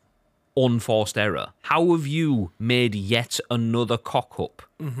picture of unforced error. How have you made yet another cock up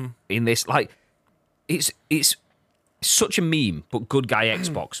in this? Like, it's such a meme, but good guy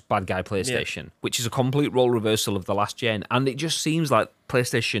Xbox, bad guy PlayStation, which is a complete role reversal of the last gen. And it just seems like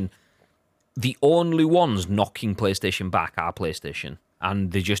PlayStation, the only ones knocking PlayStation back are PlayStation.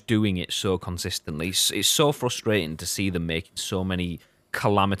 And they're just doing it so consistently. It's so frustrating to see them making so many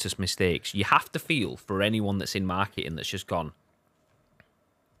calamitous mistakes. You have to feel for anyone that's in marketing that's just gone.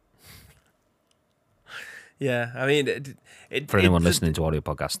 Yeah, I mean... For anyone listening to audio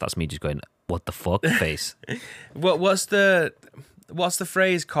podcasts, that's me just going, what the fuck, face? What's the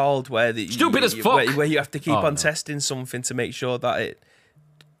phrase called where... Stupid as fuck! Where you have to keep on testing something to make sure that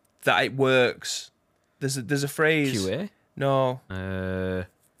it works. There's a phrase... QA? No.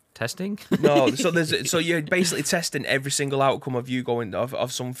 Testing? No. So you're basically testing every single outcome of you going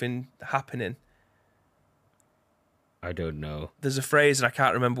of something happening. I don't know. There's a phrase and I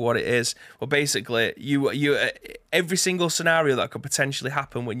can't remember what it is. Well, basically, you every single scenario that could potentially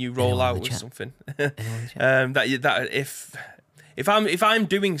happen when you roll out with something. If I'm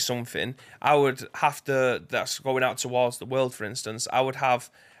doing something, I would have to. That's going out towards the world, for instance. I would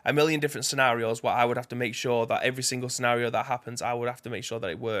have a million different scenarios where I would have to make sure that every single scenario that happens, I would have to make sure that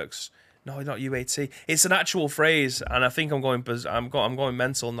it works. No, not UAT. It's an actual phrase, and I think I'm going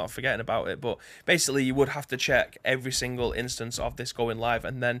mental, not forgetting about it. But basically, you would have to check every single instance of this going live,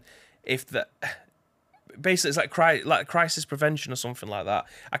 and then basically it's like crisis prevention or something like that.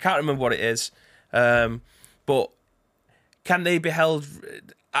 I can't remember what it is, but can they be held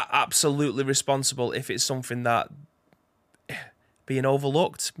absolutely responsible if it's something that being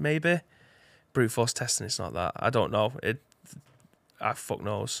overlooked? Maybe brute force testing. It's not that. I don't know. I fuck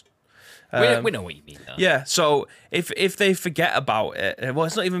knows. We know what you mean, though. Yeah, so if they forget about it, well,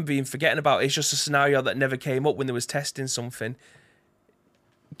 it's not even being forgetting about it, it's just a scenario that never came up when they was testing something.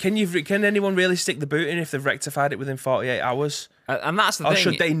 Can anyone really stick the boot in if they've rectified it within 48 hours? And that's the thing. Or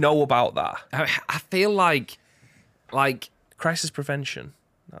should they know about that? I feel like crisis prevention.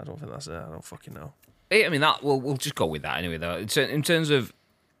 I don't think that's it. I don't fucking know. I mean, that we'll just go with that anyway, though. In terms of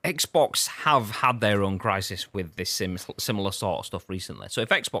Xbox have had their own crisis with this similar sort of stuff recently. So if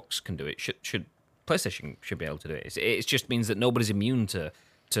Xbox can do it, should PlayStation should be able to do it. It just means that nobody's immune to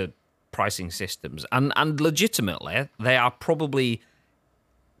pricing systems, and legitimately they are probably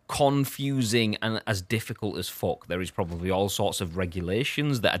confusing and as difficult as fuck. There is probably all sorts of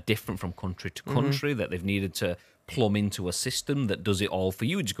regulations that are different from country to country that they've needed to plumb into a system that does it all for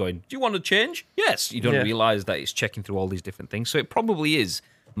you. Just going, do you want to change? Yes. You don't realise that it's checking through all these different things. So it probably is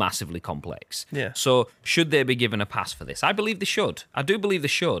massively complex. Yeah. So should they be given a pass for this? I believe they should. I do believe they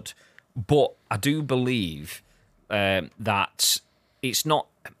should. But I do believe that it's not...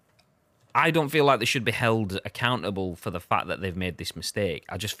 I don't feel like they should be held accountable for the fact that they've made this mistake.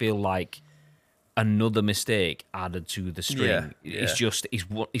 I just feel like another mistake added to the string.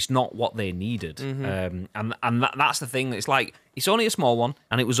 It's not what they needed. And that's the thing. It's like, it's only a small one,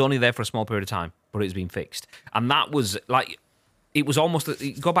 and it was only there for a small period of time, but it's been fixed. And that was like... It was almost...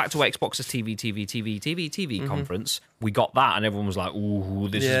 Go back to Xbox's TV conference. We got that, and everyone was like, ooh,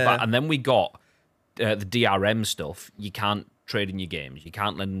 this is bad. And then we got the DRM stuff. You can't trade in your games. You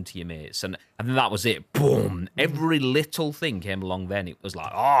can't lend them to your mates. And then that was it. Boom. Every little thing came along then. It was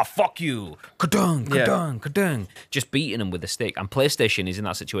like, oh, fuck you. Ka-dung, ka-dung, ka-dung. Just beating them with a stick. And PlayStation is in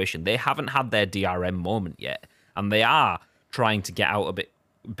that situation. They haven't had their DRM moment yet. And they are trying to get out a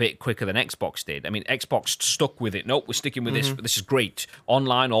bit quicker than Xbox did. I mean, Xbox stuck with it. Nope, we're sticking with this. This is great.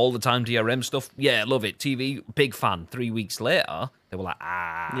 Online, all the time, DRM stuff. Yeah, love it. TV, big fan. 3 weeks later, they were like,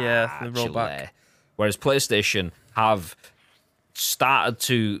 yeah, they roll back. Whereas PlayStation have started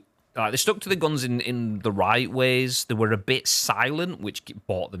to... they stuck to the guns in the right ways. They were a bit silent, which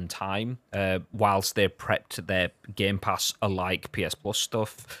bought them time, whilst they prepped their Game Pass alike PS Plus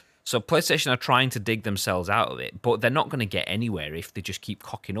stuff. So PlayStation are trying to dig themselves out of it, but they're not going to get anywhere if they just keep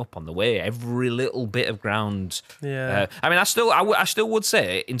cocking up on the way. Every little bit of ground. Yeah. I mean, I still would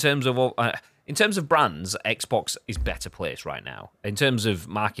say in terms of brands, Xbox is better placed right now. In terms of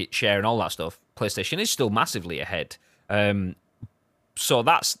market share and all that stuff, PlayStation is still massively ahead. So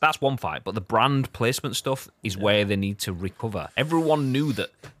that's one fight, but the brand placement stuff is where they need to recover. Everyone knew that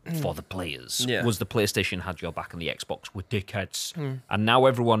for the players was the PlayStation had your back and the Xbox were dickheads. And now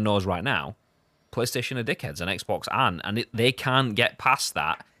everyone knows right now, PlayStation are dickheads and Xbox aren't. And they can't get past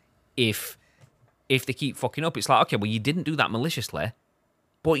that if they keep fucking up. It's like, okay, well, you didn't do that maliciously,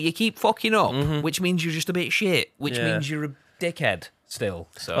 but you keep fucking up, which means you're just a bit shit, which means you're a dickhead still.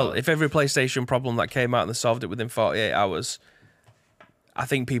 So, well, if every PlayStation problem that came out and they solved it within 48 hours... I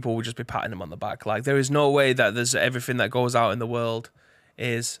think people will just be patting them on the back. Like, there is no way that there's everything that goes out in the world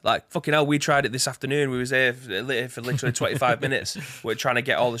is like, fucking hell, we tried it this afternoon. We was here for literally 25 minutes. We're trying to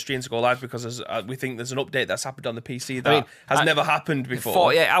get all the streams to go live because we think there's an update that's happened on the PC that has never happened before.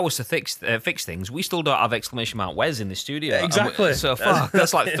 48 hours to fix things. We still don't have exclamation mark Wes in the studio. Exactly. So fuck,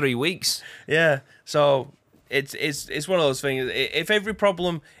 that's like 3 weeks. Yeah. So it's one of those things. If every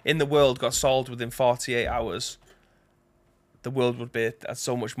problem in the world got solved within 48 hours, the world would be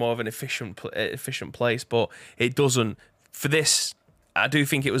so much more of an efficient place, but it doesn't. For this, I do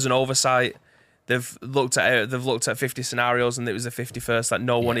think it was an oversight. They've looked at 50 scenarios, and it was the 51st that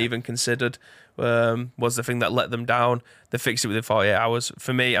no one even considered was the thing that let them down. They fixed it within 48 hours.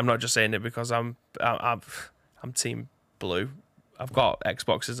 For me, I'm not just saying it because I'm Team Blue. I've got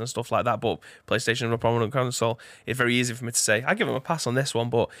Xboxes and stuff like that, but PlayStation is a prominent console. It's very easy for me to say I give them a pass on this one,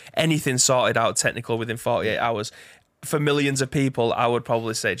 but anything sorted out technical within 48 hours. For millions of people, I would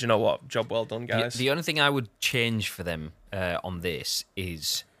probably say, do you know what? Job well done, guys. The only thing I would change for them on this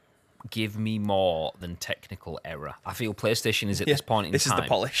is give me more than technical error. I feel PlayStation is at this point in time. This is the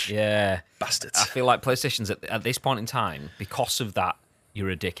polish. Yeah. Bastards. I feel like PlayStation's at this point in time, because of that,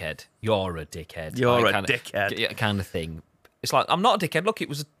 you're a dickhead. You're a dickhead. You're a dickhead. Kind of thing. It's like, I'm not a dickhead. Look, it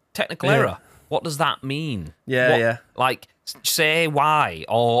was a technical error. What does that mean? Yeah. Like, say why,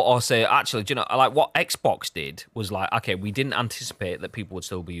 or say, actually, do you know, like what Xbox did was like, okay, we didn't anticipate that people would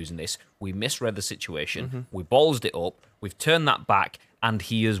still be using this. We misread the situation. We ballsed it up. We've turned that back, and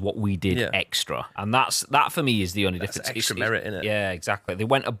here's what we did extra. And that for me is the only difference. Extra merit in it. Yeah, exactly. They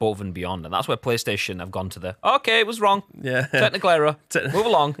went above and beyond, and that's where PlayStation have gone to the, okay, it was wrong. Yeah. Technical error. Move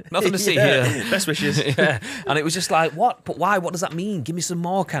along. Nothing to see here. Best wishes. Yeah. And it was just like, what? But why? What does that mean? Give me some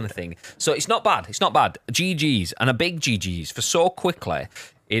more kind of thing. So it's not bad. It's not bad. GG's, and a big GG's for so quickly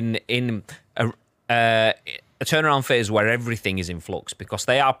in a turnaround phase where everything is in flux, because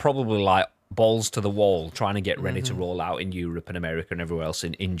they are probably like balls to the wall trying to get ready to roll out in Europe and America and everywhere else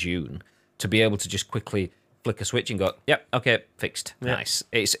in June, to be able to just quickly flick a switch and go, yep, okay, fixed. Nice.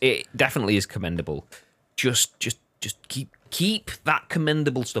 It definitely is commendable. Just keep that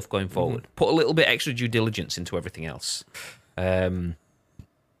commendable stuff going forward. Put a little bit extra due diligence into everything else. But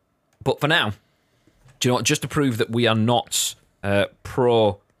for now, do you know what? Just to prove that we are not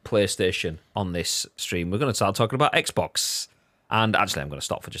pro PlayStation on this stream, we're going to start talking about Xbox. And actually, I'm going to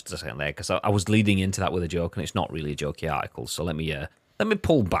stop for just a second there, because I was leading into that with a joke, and it's not really a jokey article. So let me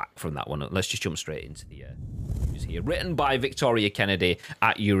pull back from that one. Let's just jump straight into the news here. Written by Victoria Kennedy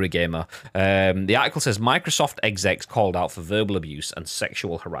at Eurogamer. The article says Microsoft execs called out for verbal abuse and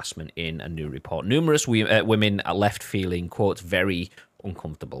sexual harassment in a new report. Numerous women are left feeling, quote, very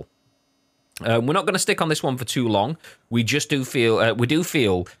uncomfortable. We're not going to stick on this one for too long. We do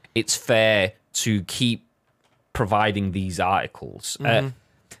feel it's fair to keep providing these articles. I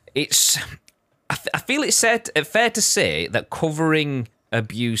feel it's fair to say that covering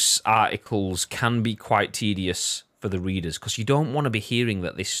abuse articles can be quite tedious for the readers, because you don't want to be hearing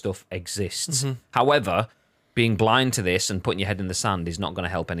that this stuff exists. However, being blind to this and putting your head in the sand is not going to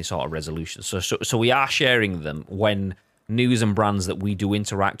help any sort of resolution. So we are sharing them when news and brands that we do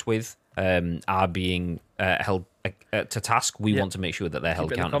interact with are being held to task, we want to make sure that they're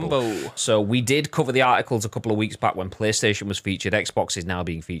held accountable. Combo. So we did cover the articles a couple of weeks back when PlayStation was featured. Xbox is now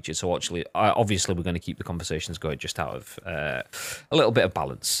being featured. So actually, obviously, we're going to keep the conversations going just out of a little bit of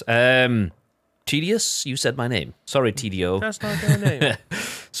balance. Tedious, you said my name. Sorry, TDO. That's not their name.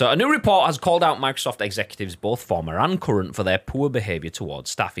 So a new report has called out Microsoft executives, both former and current, for their poor behavior towards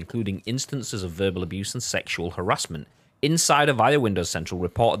staff, including instances of verbal abuse and sexual harassment. Insider via Windows Central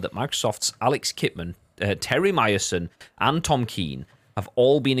reported that Microsoft's Alex Kipman, Terry Myerson, and Tom Keene have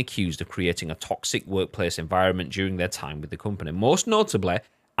all been accused of creating a toxic workplace environment during their time with the company. Most notably,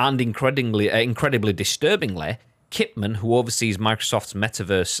 and incredibly disturbingly, Kipman, who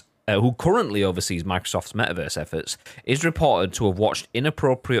currently oversees Microsoft's metaverse efforts, is reported to have watched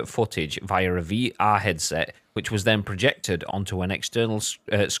inappropriate footage via a VR headset, which was then projected onto an external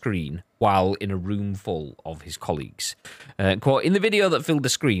screen while in a room full of his colleagues. Quote, in the video that filled the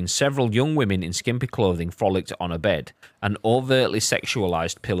screen, several young women in skimpy clothing frolicked on a bed. An overtly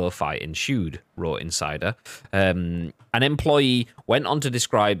sexualized pillow fight ensued, wrote Insider. An employee went on to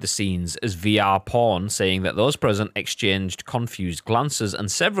describe the scenes as VR porn, saying that those present exchanged confused glances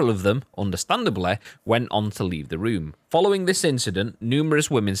and several of them, understandably, went on to leave the room. Following this incident, numerous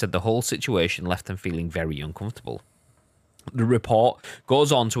women said the whole situation left them feeling very uncomfortable. The report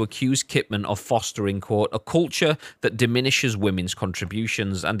goes on to accuse Kipman of fostering, quote, a culture that diminishes women's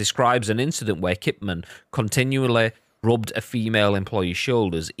contributions, and describes an incident where Kipman continually rubbed a female employee's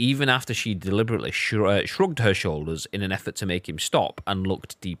shoulders even after she deliberately shrugged her shoulders in an effort to make him stop, and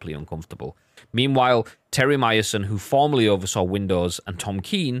looked deeply uncomfortable. Meanwhile, Terry Myerson, who formerly oversaw Windows, and Tom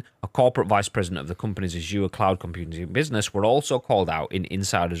Keene, a corporate vice president of the company's Azure cloud computing business, were also called out in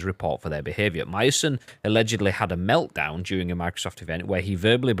Insider's report for their behavior. Myerson allegedly had a meltdown during a Microsoft event where he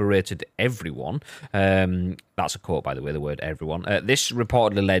verbally berated everyone. That's a quote, by the way, the word everyone. This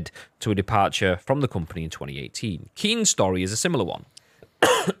reportedly led to a departure from the company in 2018. Keene's story is a similar one.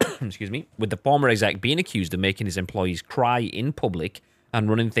 Excuse me, with the former exec being accused of making his employees cry in public and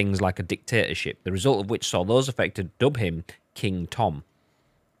running things like a dictatorship, the result of which saw those affected dub him King Tom.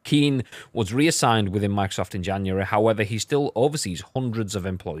 Keene was reassigned within Microsoft in January. However, he still oversees hundreds of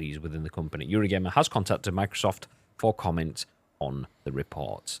employees within the company. Eurogamer has contacted Microsoft for comment on the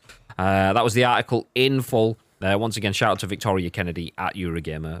reports. That was the article in full. Once again, shout out to Victoria Kennedy at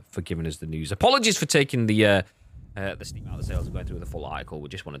Eurogamer for giving us the news. Apologies for taking the steam out of the sales and going through the full article. We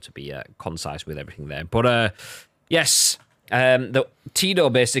just wanted to be concise with everything there. But yes, Tito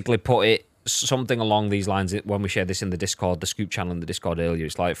basically put it something along these lines when we shared this in the Discord, the Scoop channel in the Discord earlier.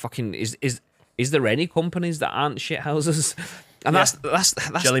 It's like, fucking, is there any companies that aren't shithouses? And that's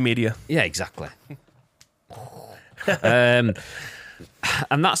Jelly Media. Yeah, exactly. And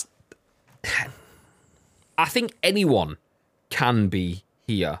that's, I think anyone can be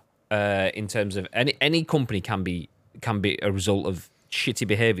here in terms of any company can be a result of shitty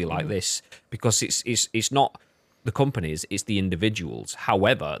behavior like this, because it's not the companies, it's the individuals.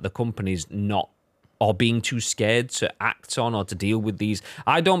 However, the companies not or being too scared to act on or to deal with these.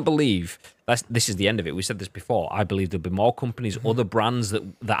 I don't believe this is the end of it. We said this before. I believe there'll be more companies, other brands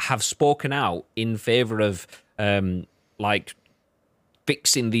that have spoken out in favor of like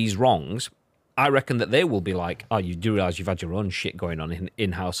fixing these wrongs. I reckon that they will be like, oh, you do realize you've had your own shit going on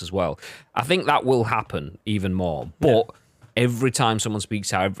in-house as well. I think that will happen even more. But every time someone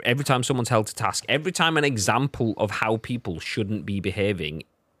speaks out, every time someone's held to task, every time an example of how people shouldn't be behaving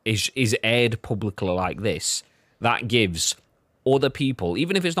is aired publicly like this, that gives other people,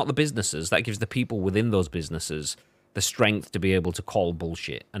 even if it's not the businesses, that gives the people within those businesses the strength to be able to call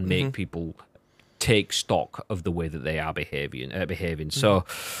bullshit and make people take stock of the way that they are behaving. So,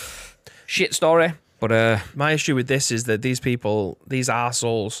 shit story. But my issue with this is that these people, these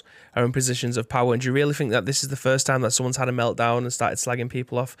arseholes, are in positions of power. And do you really think that this is the first time that someone's had a meltdown and started slagging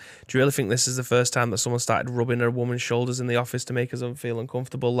people off? Do you really think this is the first time that someone started rubbing a woman's shoulders in the office to make us feel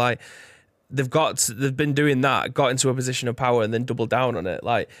uncomfortable? Like, they've been doing that, got into a position of power, and then doubled down on it.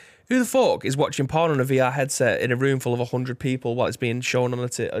 Like, who the fuck is watching porn on a VR headset in a room full of 100 people while it's being shown on a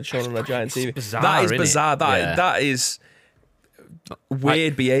giant TV? Bizarre, that is innit? bizarre. That is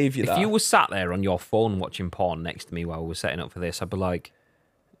weird behaviour. If you were sat there on your phone watching porn next to me while we were setting up for this, I'd be like,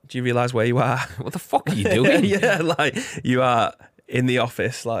 do you realise where you are? What the fuck are you doing? Yeah, like, you are in the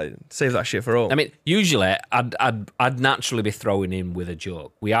office. Like, save that shit for home. I mean, usually I'd naturally be throwing in with a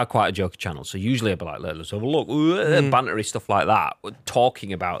joke. We are quite a jokey channel, so usually I'd be like, let's have a look, bantery stuff like that,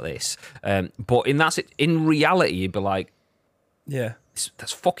 talking about this. But in reality, you'd be like, yeah,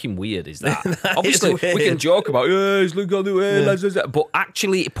 that's fucking weird, is that? That Obviously, is weird. we can joke about, look on the way, but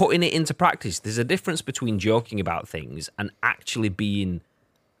actually putting it into practice, there's a difference between joking about things and actually being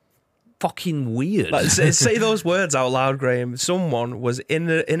fucking weird. Like, say those words out loud, Graham. Someone was in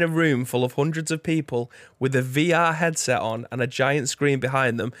a room full of hundreds of people with a VR headset on and a giant screen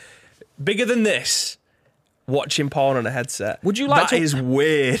behind them, bigger than this, watching porn on a headset. Would you like That is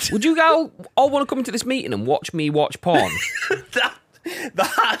weird. Would you all want to come into this meeting and watch me watch porn?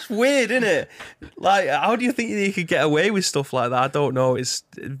 That's weird, isn't it? Like, how do you think you could get away with stuff like that? I don't know. It's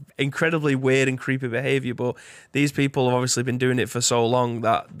incredibly weird and creepy behaviour, but these people have obviously been doing it for so long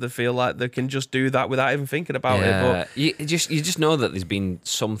that they feel like they can just do that without even thinking about it. But you just know that there's been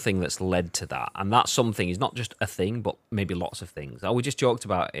something that's led to that, and that something is not just a thing, but maybe lots of things. Oh, we just joked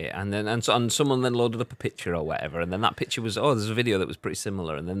about it, and someone then loaded up a picture or whatever, and then that picture was, there's a video that was pretty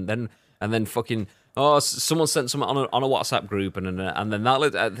similar, and then fucking. Oh, someone sent something on a WhatsApp group, and then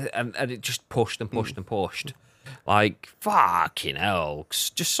that, and it just pushed and pushed and pushed. Like, fucking hell.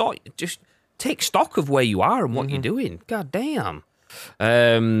 Just take stock of where you are and what you're doing. God damn.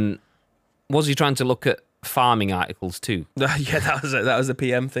 Was he trying to look at farming articles too? yeah, that was a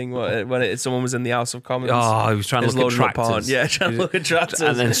PM thing when someone was in the House of Commons. Oh, he was trying to look at tractors. Yeah, trying to look at tractors.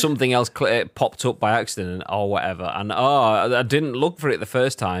 And then something else popped up by accident or whatever. And I didn't look for it the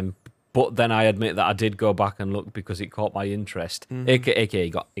first time. But then I admit that I did go back and look because it caught my interest. AKA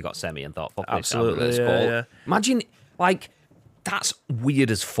he got semi and thought, fuck this. Absolutely, yeah. Imagine, like, that's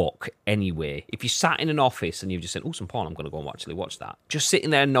weird as fuck anyway. If you sat in an office and you've just said, some porn, I'm going to go and actually watch that. Just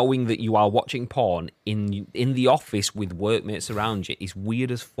sitting there knowing that you are watching porn in the office with workmates around you is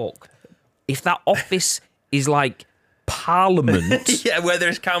weird as fuck. If that office is like Parliament. Yeah, where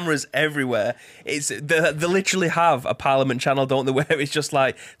there's cameras everywhere. They literally have a Parliament channel, don't they, where it's just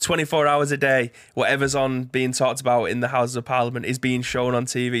like 24 hours a day, whatever's on being talked about in the Houses of Parliament is being shown on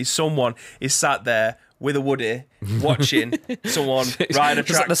TV. Someone is sat there with a woody watching someone ride a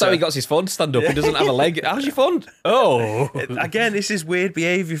tractor. That's how he got his phone to stand up. He doesn't have a leg. How's your phone? Oh. Again, this is weird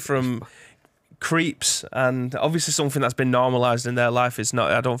behaviour from creeps, and obviously something that's been normalised in their life.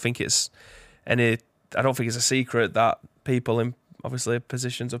 I don't think it's a secret that people in obviously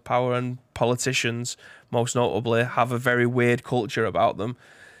positions of power and politicians, most notably, have a very weird culture about them.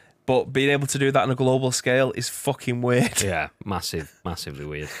 But being able to do that on a global scale is fucking weird. Yeah, massively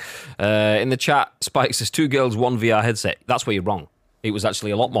weird. In the chat, Spike says 2 girls, 1 VR headset. That's where you're wrong. It was actually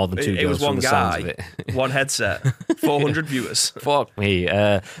a lot more than 2 girls. It was one guy, 1 headset, 400 viewers. Fuck me.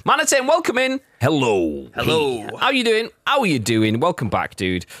 Manatane, welcome in. Hello. Hey. How you doing? How are you doing? Welcome back,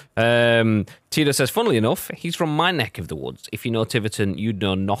 dude. Tito says, funnily enough, he's from my neck of the woods. If you know Tiverton, you'd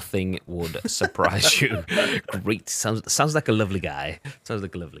know nothing would surprise you. Great. Sounds like a lovely guy.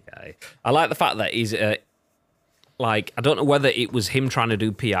 I like the fact that he's... I don't know whether it was him trying to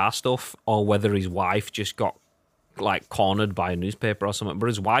do PR stuff or whether his wife just got cornered by a newspaper or something, but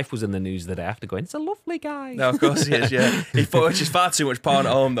his wife was in the news the day after going, it's a lovely guy. No, of course he is, yeah. He watches far too much porn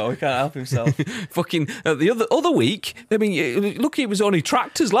at home, though. He can't help himself. Fucking, the other week, I mean, look, it was only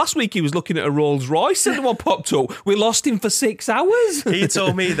tractors. Last week he was looking at a Rolls Royce and one popped up. We lost him for 6 hours. He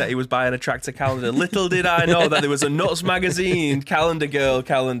told me that he was buying a tractor calendar. Little did I know that there was a Nuts Magazine calendar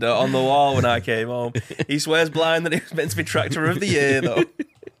on the wall when I came home. He swears blind that he was meant to be Tractor of the Year, though.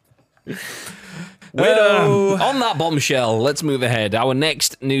 On that bombshell, let's move ahead. Our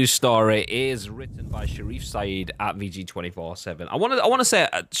next news story is written by Sharif Saeed at VG247. I want to say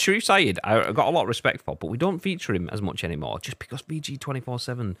Sharif Saeed, I got a lot of respect for, but we don't feature him as much anymore, just because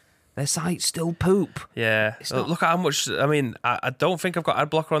VG247, their site's still poop. Yeah, look at how much. I mean, I don't think I've got ad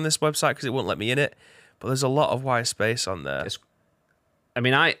blocker on this website because it won't let me in it, but there's a lot of white space on there.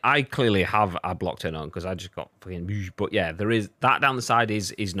 I clearly have ad block turned on because I just got fucking. But yeah, there is that down the side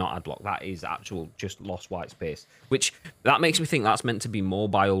is not ad block. That is actual just lost white space, which that makes me think that's meant to be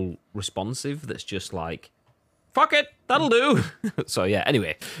mobile responsive. That's just like, fuck it, that'll do. So yeah.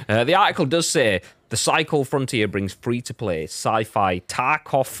 Anyway, the article does say the Cycle Frontier brings free-to-play sci-fi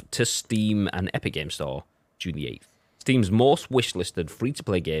Tarkov to Steam and Epic Game Store June the 8th. Steam's most wishlisted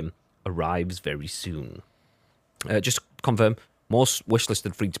free-to-play game arrives very soon. Just confirm. Most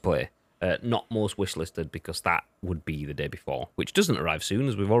wishlisted free-to-play, not most wishlisted because that would be the day before, which doesn't arrive soon,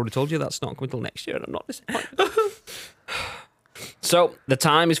 as we've already told you. That's not coming until next year, and I'm not disappointed. So, the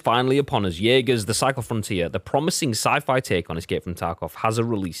time is finally upon us. Jaeger's The Cycle Frontier, the promising sci-fi take on Escape from Tarkov, has a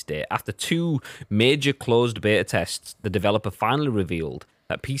release date. After 2 major closed beta tests, the developer finally revealed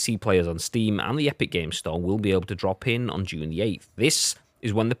that PC players on Steam and the Epic Games Store will be able to drop in on June the 8th. This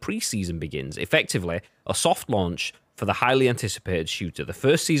is when the pre-season begins, effectively a soft launch for the highly anticipated shooter. The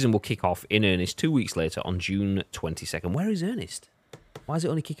first season will kick off in earnest 2 weeks later on June 22nd. Where is earnest? Why is it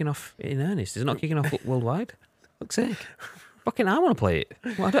only kicking off in earnest? Is it not kicking off worldwide? Fuck's sake. Fucking, I want to play it.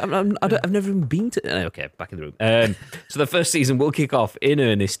 Well, I've never even been to... Okay, back in the room. So the first season will kick off in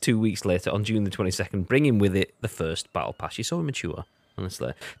earnest 2 weeks later on June the 22nd, bringing with it the first Battle Pass. You're so immature,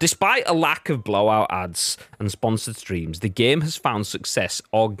 honestly. Despite a lack of blowout ads and sponsored streams, the game has found success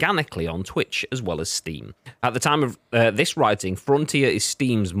organically on Twitch as well as Steam. At the time of this writing, Frontier is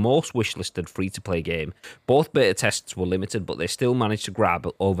Steam's most wishlisted free-to-play game. Both beta tests were limited, but they still managed to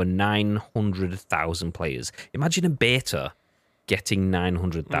grab over 900,000 players. Imagine a beta getting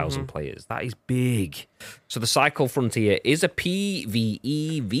 900,000 players. That is big. So the Cycle Frontier is a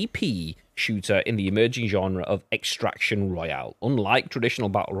PvEVP shooter in the emerging genre of extraction royale. Unlike traditional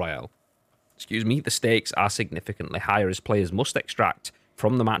battle royale, the stakes are significantly higher as players must extract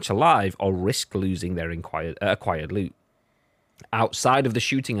from the match alive or risk losing their acquired loot. Outside of the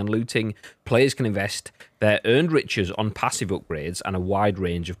shooting and looting, players can invest their earned riches on passive upgrades and a wide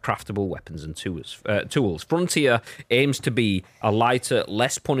range of craftable weapons and tools. Frontier aims to be a lighter,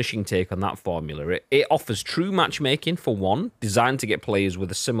 less punishing take on that formula. It offers true matchmaking, for one, designed to get players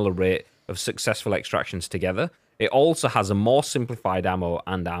with a similar rate of successful extractions together. It also has a more simplified ammo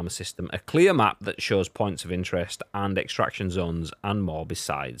and armor system, a clear map that shows points of interest and extraction zones, and more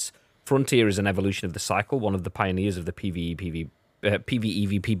besides. Frontier is an evolution of the Cycle, one of the pioneers of the PvEVP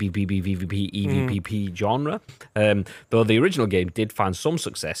genre. Though the original game did find some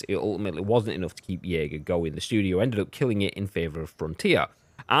success, it ultimately wasn't enough to keep Jaeger going. The studio ended up killing it in favor of Frontier.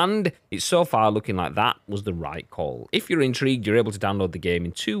 And it's so far looking like that was the right call. If you're intrigued, you're able to download the game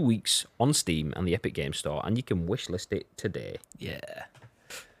in 2 weeks on Steam and the Epic Games Store, and you can wishlist it today. Yeah.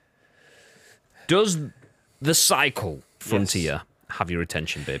 Does the Cycle Frontier have your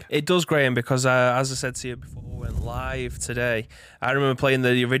attention, babe? It does, Graham, because as I said to you before we went live today, I remember playing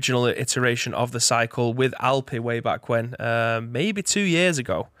the original iteration of the Cycle with Alpi way back when, maybe 2 years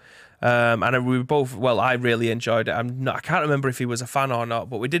ago. And we both, I really enjoyed it. I can't remember if he was a fan or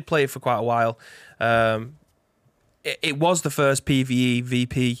not, but we did play it for quite a while. It was the first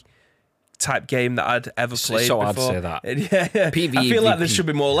PvEVP type game that I'd ever played so before. I'd say that. Yeah. PvE, I feel like there should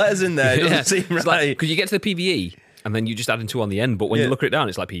be more letters in there. It doesn't seem right. Because you get to the PvE, and then you just add in 2 on the end, but when you look it down,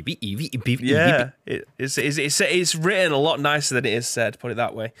 it's like PvE. Yeah, it's written a lot nicer than it is said, put it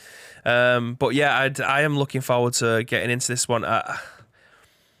that way. But yeah, I am looking forward to getting into this one.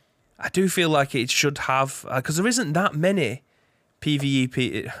 I do feel like it should have, because there isn't that many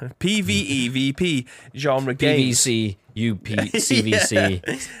PvEVP genre games. PVC, UP, CVC,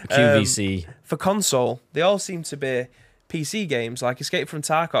 QVC. For console, they all seem to be PC games, like Escape from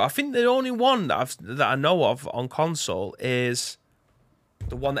Tarkov. I think the only one that I know of on console is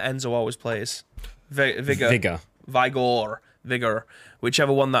the one that Enzo always plays. Vigor,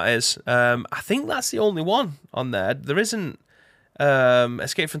 whichever one that is. I think that's the only one on there. There isn't...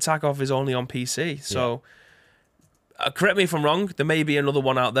 Escape from Tarkov is only on PC, so correct me if I'm wrong, there may be another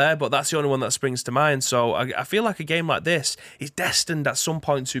one out there, but that's the only one that springs to mind. So I feel like a game like this is destined at some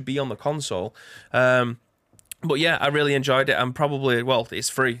point to be on the console. But yeah, I really enjoyed it, and probably, it's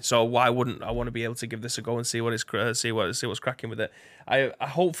free, so why wouldn't I want to be able to give this a go and see what's cracking with it. I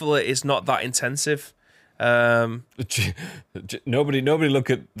hopefully it's not that intensive. Nobody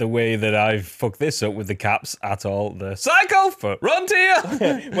look at the way that I've fucked this up with the caps at all. The Cycle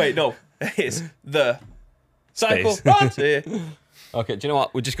Frontier. Wait, no, it's the Cycle Frontier. Okay, do you know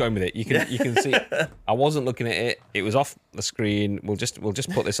what? We're just going with it. You can see. I wasn't looking at it. It was off the screen. We'll just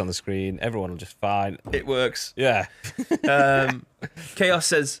put this on the screen. Everyone will just fine. It works. Yeah. Chaos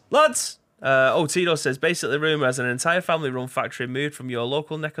says, lads. Tito says, basically rumour has an entire family-run factory moved from your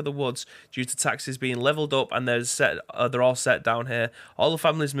local neck of the woods due to taxes being levelled up, and they're all set down here. All the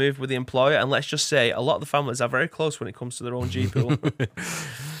families moved with the employer, and let's just say a lot of the families are very close when it comes to their own G pool.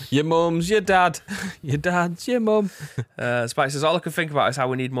 Your mum's your dad, your dad's your mum. Spike says, all I can think about is how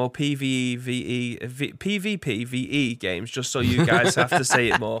we need more PvPVE games, just so you guys have to say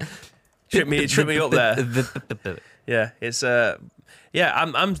it more. Trip me up there. Yeah, it's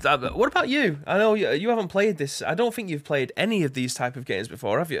I'm. What about you? I know you haven't played this. I don't think you've played any of these type of games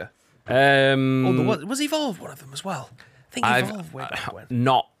before, have you? Was Evolve one of them as well? I think Evolve way back when.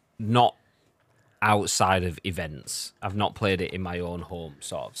 Not outside of events. I've not played it in my own home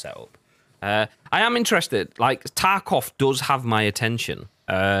sort of setup. I am interested. Like Tarkov does have my attention.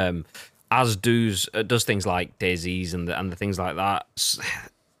 As does things like DayZ's and the things like that.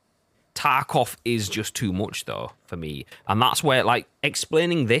 Tarkov is just too much though for me, and that's where like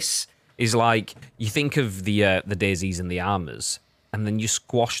explaining this is like you think of the DayZ's and the armors, and then you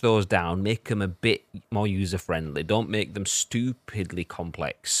squash those down, make them a bit more user friendly. Don't make them stupidly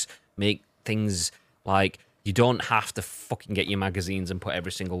complex. Make things like You don't have to fucking get your magazines and put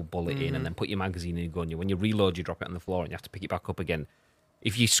every single bullet in and then put your magazine in your gun. When you reload, you drop it on the floor and you have to pick it back up again.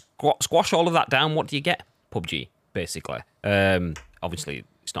 If you squash all of that down, what do you get? PUBG, basically. Obviously,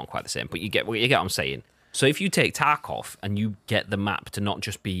 it's not quite the same, but you get what I'm saying. So if you take Tarkov and you get the map to not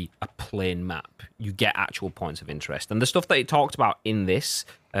just be a plain map, you get actual points of interest. And the stuff that it talked about in this,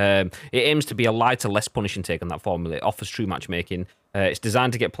 it aims to be a lighter, less punishing take on that formula. It offers true matchmaking. It's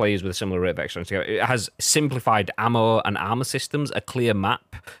designed to get players with a similar rate of extraction. It has simplified ammo and armor systems, a clear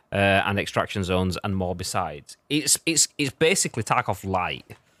map, and extraction zones, and more besides. It's basically Tarkov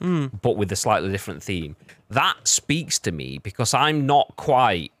Light, but with a slightly different theme. That speaks to me because I'm not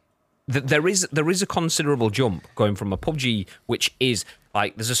quite... There is a considerable jump going from a PUBG, which is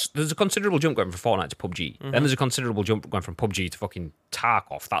like there's a considerable jump going from Fortnite to PUBG. Then there's a considerable jump going from PUBG to fucking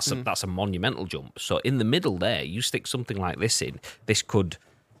Tarkov. That's a monumental jump. So in the middle there, you stick something like this in. This could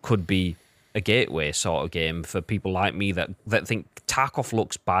be a gateway sort of game for people like me that think Tarkov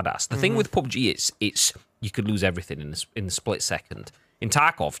looks badass. The thing with PUBG, it's you could lose everything in a split second. In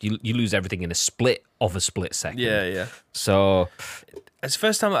Tarkov, you lose everything in a split of a split second. Yeah. So it's the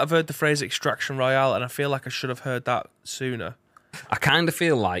first time that I've heard the phrase extraction royale, and I feel like I should have heard that sooner. I kind of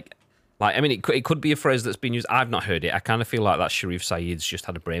feel like I mean, it could be a phrase that's been used. I've not heard it. I kind of feel like that Sharif Saeed's just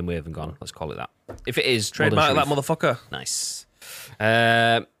had a brainwave and gone, let's call it that. If it is, trademark that motherfucker. Nice.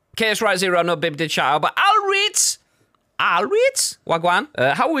 KS Right Zero, no baby did shout out, but Alritz, Wagwan.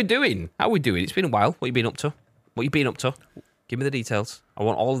 How are we doing? It's been a while. What you been up to? Give me the details. I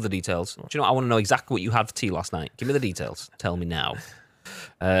want all of the details. Do you know what? I want to know exactly what you had for tea last night. Give me the details. Tell me now.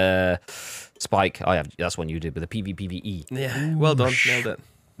 Spike. Oh, yeah, that's one you did with the PvPvE. Yeah, well done. Nailed it.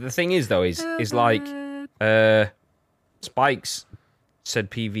 The thing is, though, is like Spike's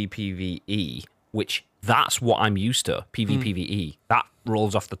said PvPvE, which that's what I'm used to. PvPvE. That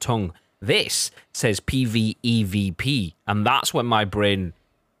rolls off the tongue. This says PvEVP, and that's when my brain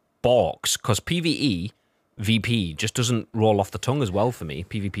balks, because PvE VP just doesn't roll off the tongue as well for me.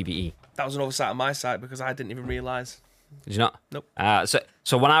 PvPvE. That was an oversight on my side because I didn't even realise. Did you not? Nope.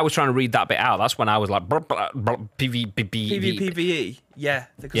 So when I was trying to read that bit out, that's when I was like PvPvE. Yeah,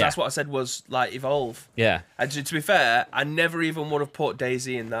 because that's what I said was like evolve. Yeah. And to be fair, I never even would have put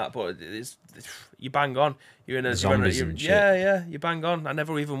Daisy in that, but you bang on. You're in a zombies and shit. Yeah, you bang on. I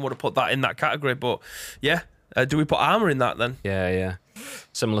never even would have put that in that category, but yeah. Do we put armor in that then? Yeah.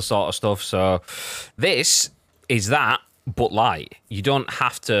 Similar sort of stuff. So this is that, but light. You don't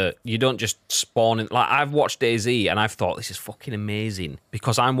just spawn in. Like, I've watched DayZ and I've thought this is fucking amazing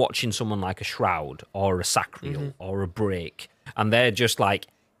because I'm watching someone like a Shroud or a Sacriel or a Break, and they're just like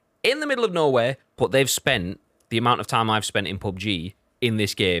in the middle of nowhere, but they've spent the amount of time I've spent in PUBG in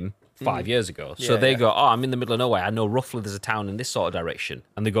this game 5 years ago. So they go, oh, I'm in the middle of nowhere. I know roughly there's a town in this sort of direction,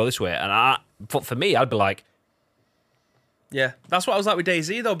 and they go this way. And for me, I'd be like, yeah, that's what I was like with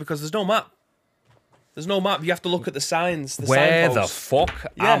DayZ though, because there's no map. There's no map. You have to look at the signs. Where signposts. the fuck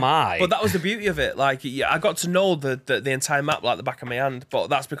am I? But that was the beauty of it. Like, I got to know the entire map like the back of my hand. But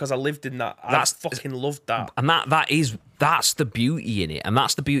that's because I lived in that. I fucking loved that. And that's the beauty in it, and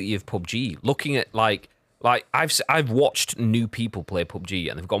that's the beauty of PUBG. Looking at like I've watched new people play PUBG,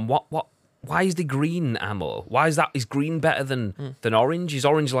 and they've gone, what? Why is the green ammo? Why is green better than orange? Is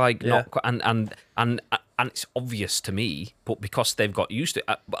orange like not? And it's obvious to me, but because they've got used to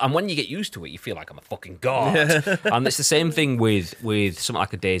it, and when you get used to it, you feel like I'm a fucking god. And it's the same thing with something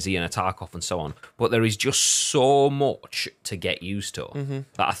like a DayZ and a Tarkov and so on. But there is just so much to get used to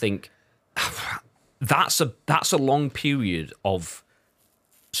that I think that's a long period of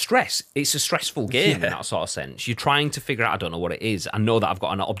stress. It's a stressful game in that sort of sense. You're trying to figure out, I don't know what it is. I know that I've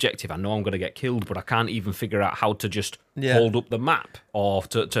got an objective. I know I'm going to get killed, but I can't even figure out how to just hold up the map or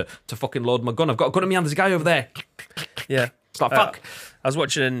to fucking load my gun. I've got a gun in my hand. There's a guy over there. Yeah. It's like, fuck. I was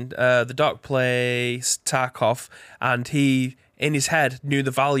watching the doc play Tarkov, and he, in his head, knew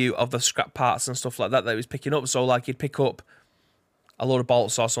the value of the scrap parts and stuff like that he was picking up. So, like, he'd pick up a load of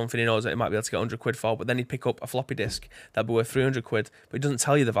bolts or something he knows that he might be able to get 100 quid for, but then he'd pick up a floppy disk that'd be worth 300 quid, but he doesn't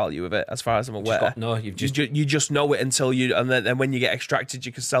tell you the value of it, as far as I'm aware. You just know it until you, and then when you get extracted,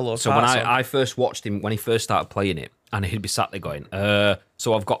 you can sell those So parts when I first watched him, when he first started playing it, and he'd be sat there going,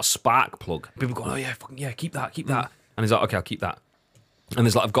 so I've got a spark plug. People go, oh yeah, fucking yeah, keep that. And he's like, okay, I'll keep that. And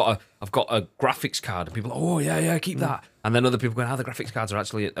there's like, I've got a graphics card, and people are like, oh yeah, keep that. And then other people going, the graphics cards are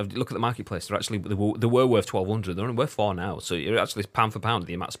actually, look at the marketplace, they were worth 1,200, they're only worth 4 now. So you're actually pound for pound,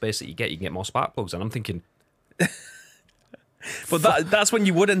 the amount of space that you can get more spark plugs. And I'm thinking, but that's when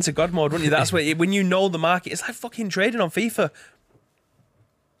you would enter God mode, wouldn't you? That's when you know the market. It's like fucking trading on FIFA.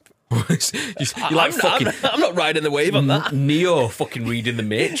 You're like I'm not riding the wave on that. Neo fucking reading the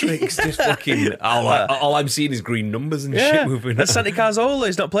Matrix. Just fucking all I'm seeing is green numbers and shit moving. That's Santi Cazorla.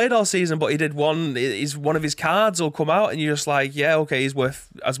 He's not played all season, but he did one. One of his cards will come out, and you're just like, yeah, okay, he's worth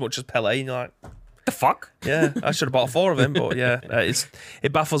as much as Pele. And you're like, the fuck? Yeah, I should have bought 4 of him, but yeah,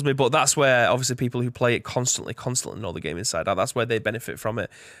 it baffles me. But that's where obviously people who play it constantly know the game inside out. That's where they benefit from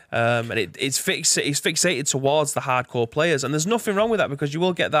it, and it's fixated towards the hardcore players, and there's nothing wrong with that because you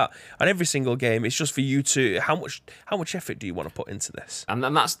will get that on every single game. It's just for you to how much effort do you want to put into this? And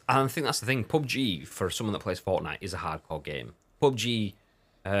I think that's the thing. PUBG for someone that plays Fortnite is a hardcore game. PUBG.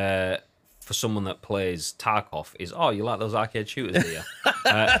 For someone that plays Tarkov is, you like those arcade shooters, do you?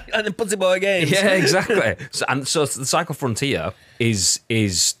 And the Pussy Boy games. Yeah, exactly. So the Cycle Frontier is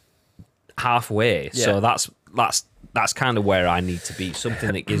halfway. Yeah. So that's kind of where I need to be.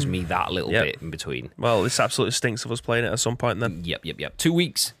 Something that gives me that little bit in between. Well, this absolutely stinks of us playing it at some point then. Yep. 2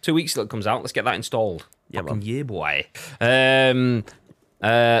 weeks. 2 weeks till it comes out. Let's get that installed. Yeah, fucking yeah, boy. Slummed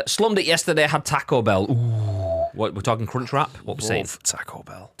it yesterday. Had Taco Bell. Ooh. What we're talking Crunch Wrap? What we're saying? Taco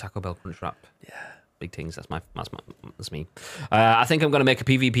Bell Crunch Wrap. Yeah, big things. That's me. I think I'm gonna make a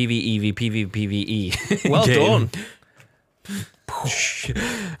PvPvE. Well done.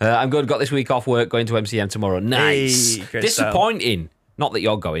 I'm good. Got this week off work. Going to MCM tomorrow. Nice. Hey, disappointing. Style. Not that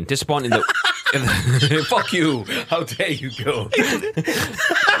you're going. Disappointing that. Fuck you. How dare you go?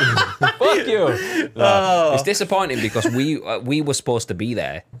 Fuck you. No, it's disappointing because we were supposed to be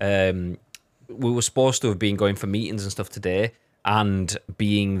there. We were supposed to have been going for meetings and stuff today and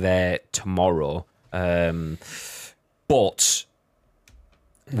being there tomorrow. But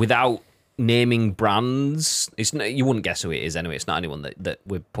without naming brands, you wouldn't guess who it is anyway. It's not anyone that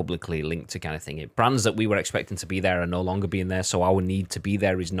we're publicly linked to kind of thing. Brands that we were expecting to be there are no longer being there, so our need to be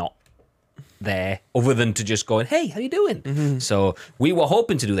there is not there other than to just going, hey, how you doing? Mm-hmm. So we were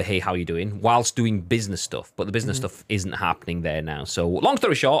hoping to do the hey, how you doing whilst doing business stuff, but the business stuff isn't happening there now. So long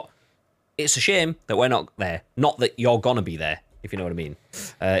story short, it's a shame that we're not there. Not that you're gonna be there, if you know what I mean.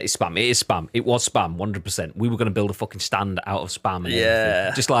 It's spam. It is spam. It was spam, 100%. We were gonna build a fucking stand out of spam and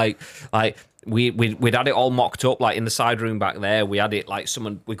everything. Just like we'd had it all mocked up, like in the side room back there. We had it like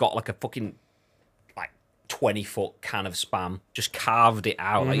we got like a fucking 20-foot can of spam, just carved it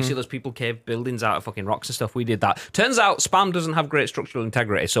out. Like you see those people cave buildings out of fucking rocks and stuff. We did that. Turns out spam doesn't have great structural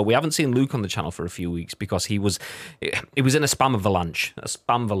integrity, so we haven't seen Luke on the channel for a few weeks because it was in a spam avalanche. A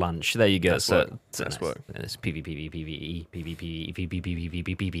spam avalanche. There you go. That's work. It's PvP.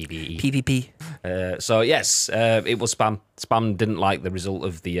 PvP. So yes, it was spam. Spam didn't like the result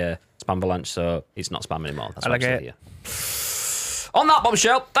of the spam avalanche, so it's not spam anymore. That's what I'm saying here. On that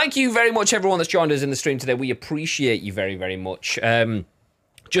bombshell, thank you very much, everyone that's joined us in the stream today. We appreciate you very, very much.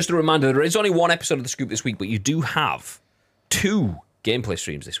 Just a reminder, there is only one episode of The Scoop this week, but you do have 2 gameplay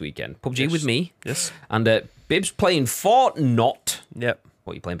streams this weekend. PUBG with me. Yes. And Bib's playing Fortnite. Yep.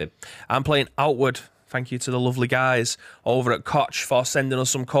 What are you playing, Bib? I'm playing Outward. Thank you to the lovely guys over at Koch for sending us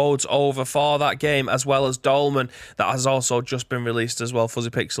some codes over for that game, as well as Dolman, that has also just been released as well. Fuzzy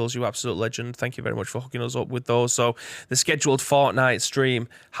Pixels, you absolute legend. Thank you very much for hooking us up with those. So the scheduled Fortnite stream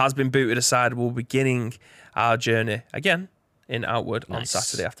has been booted aside. We're beginning our journey again in Outward on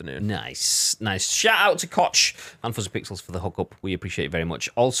Saturday afternoon. Nice. Shout out to Koch and Fuzzy Pixels for the hookup. We appreciate it very much.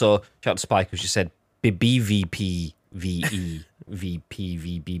 Also, shout out to Spike, who just said BVP. VE VP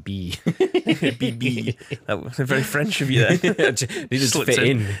VBB BB. That was very French of you there. They just fit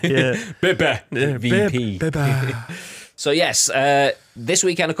in. Yeah. Bebe. VP. So yes, this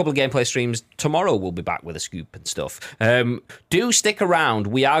weekend a couple of gameplay streams. Tomorrow we'll be back with a scoop and stuff. Do stick around.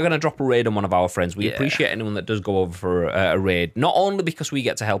 We are going to drop a raid on one of our friends. We appreciate anyone that does go over for a raid. Not only because we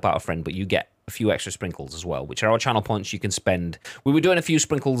get to help out a friend, but you get a few extra sprinkles as well, which are our channel points you can spend. We were doing a few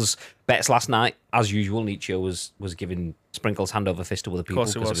sprinkles bets last night. As usual, Nietzsche was giving sprinkles hand over fist to other people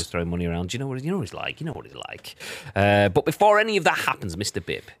because he was throwing money around. You know what he's like. But before any of that happens, Mr.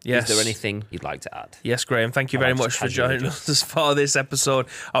 Bib, is there anything you'd like to add? Yes, Graham. Thank you very much for joining us for this episode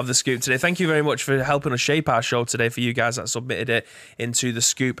of The Scoop today. Thank you very much for helping us shape our show today for you guys that submitted it into the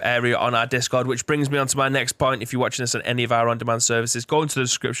Scoop area on our Discord, which brings me on to my next point. If you're watching this on any of our on-demand services, go into the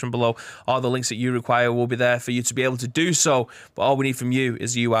description below. All the links that you require will be there for you to be able to do so. But all we need from you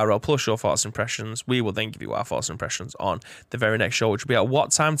is the URL plus your thoughts and impressions. We will then give you our thoughts and impressions on the very next show, which will be at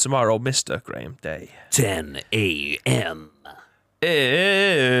what time tomorrow, Mr. Graham Day? 10 a.m.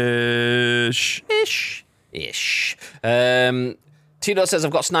 Ish. Tito says,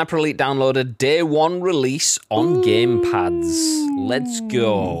 I've got Sniper Elite downloaded. Day 1 release on gamepads. Let's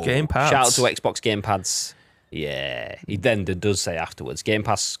go. Gamepads. Shout out to Xbox gamepads. Yeah. He then does say afterwards, Game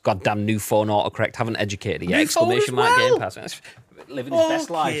Pass, goddamn new phone autocorrect, haven't educated it yet. Exclamation mark Game Pass. living his best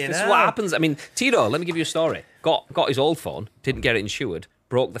life. This is what happens. I mean, Tito, let me give you a story. Got his old phone, didn't get it insured,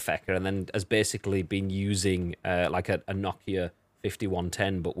 broke the fecker, and then has basically been using like a Nokia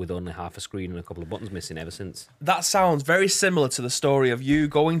 5110, but with only half a screen and a couple of buttons missing ever since. That sounds very similar to the story of you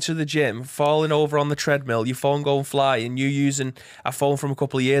going to the gym, falling over on the treadmill, your phone going fly, and you using a phone from a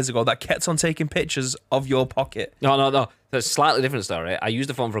couple of years ago that kept on taking pictures of your pocket. No. That's a slightly different story. I used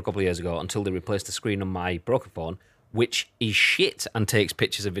the phone for a couple of years ago until they replaced the screen on my broken phone, which is shit and takes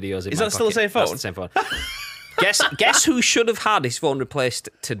pictures and videos in my pocket. Is that still the same phone? That's the same phone. Guess who should have had his phone replaced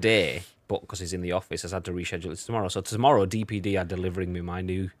today? But because he's in the office, has had to reschedule it to tomorrow. So tomorrow, DPD are delivering me my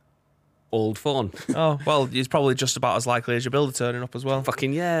new old phone. Oh, well, he's probably just about as likely as your builder turning up as well.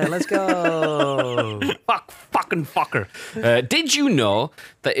 Fucking yeah, let's go. Fucking fucker. Did you know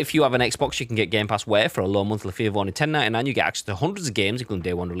that if you have an Xbox, you can get Game Pass Where for a low monthly fee of only $10.99? You get access to hundreds of games, including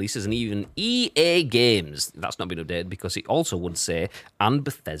day one releases, and even EA games. That's not been updated because it also would say, and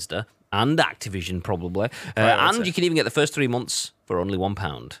Bethesda, and Activision probably. And you can even get the first 3 months for only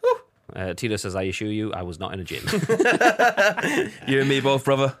 £1. Tito says, I assure you, I was not in a gym. You and me both,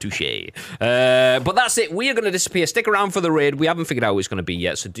 brother. Touche. But that's it. We are going to disappear. Stick around for the raid. We haven't figured out who it's going to be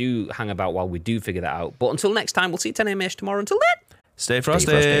yet, so do hang about while we do figure that out. But until next time, we'll see you 10 a.m. tomorrow. Until then, stay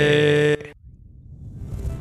frosty.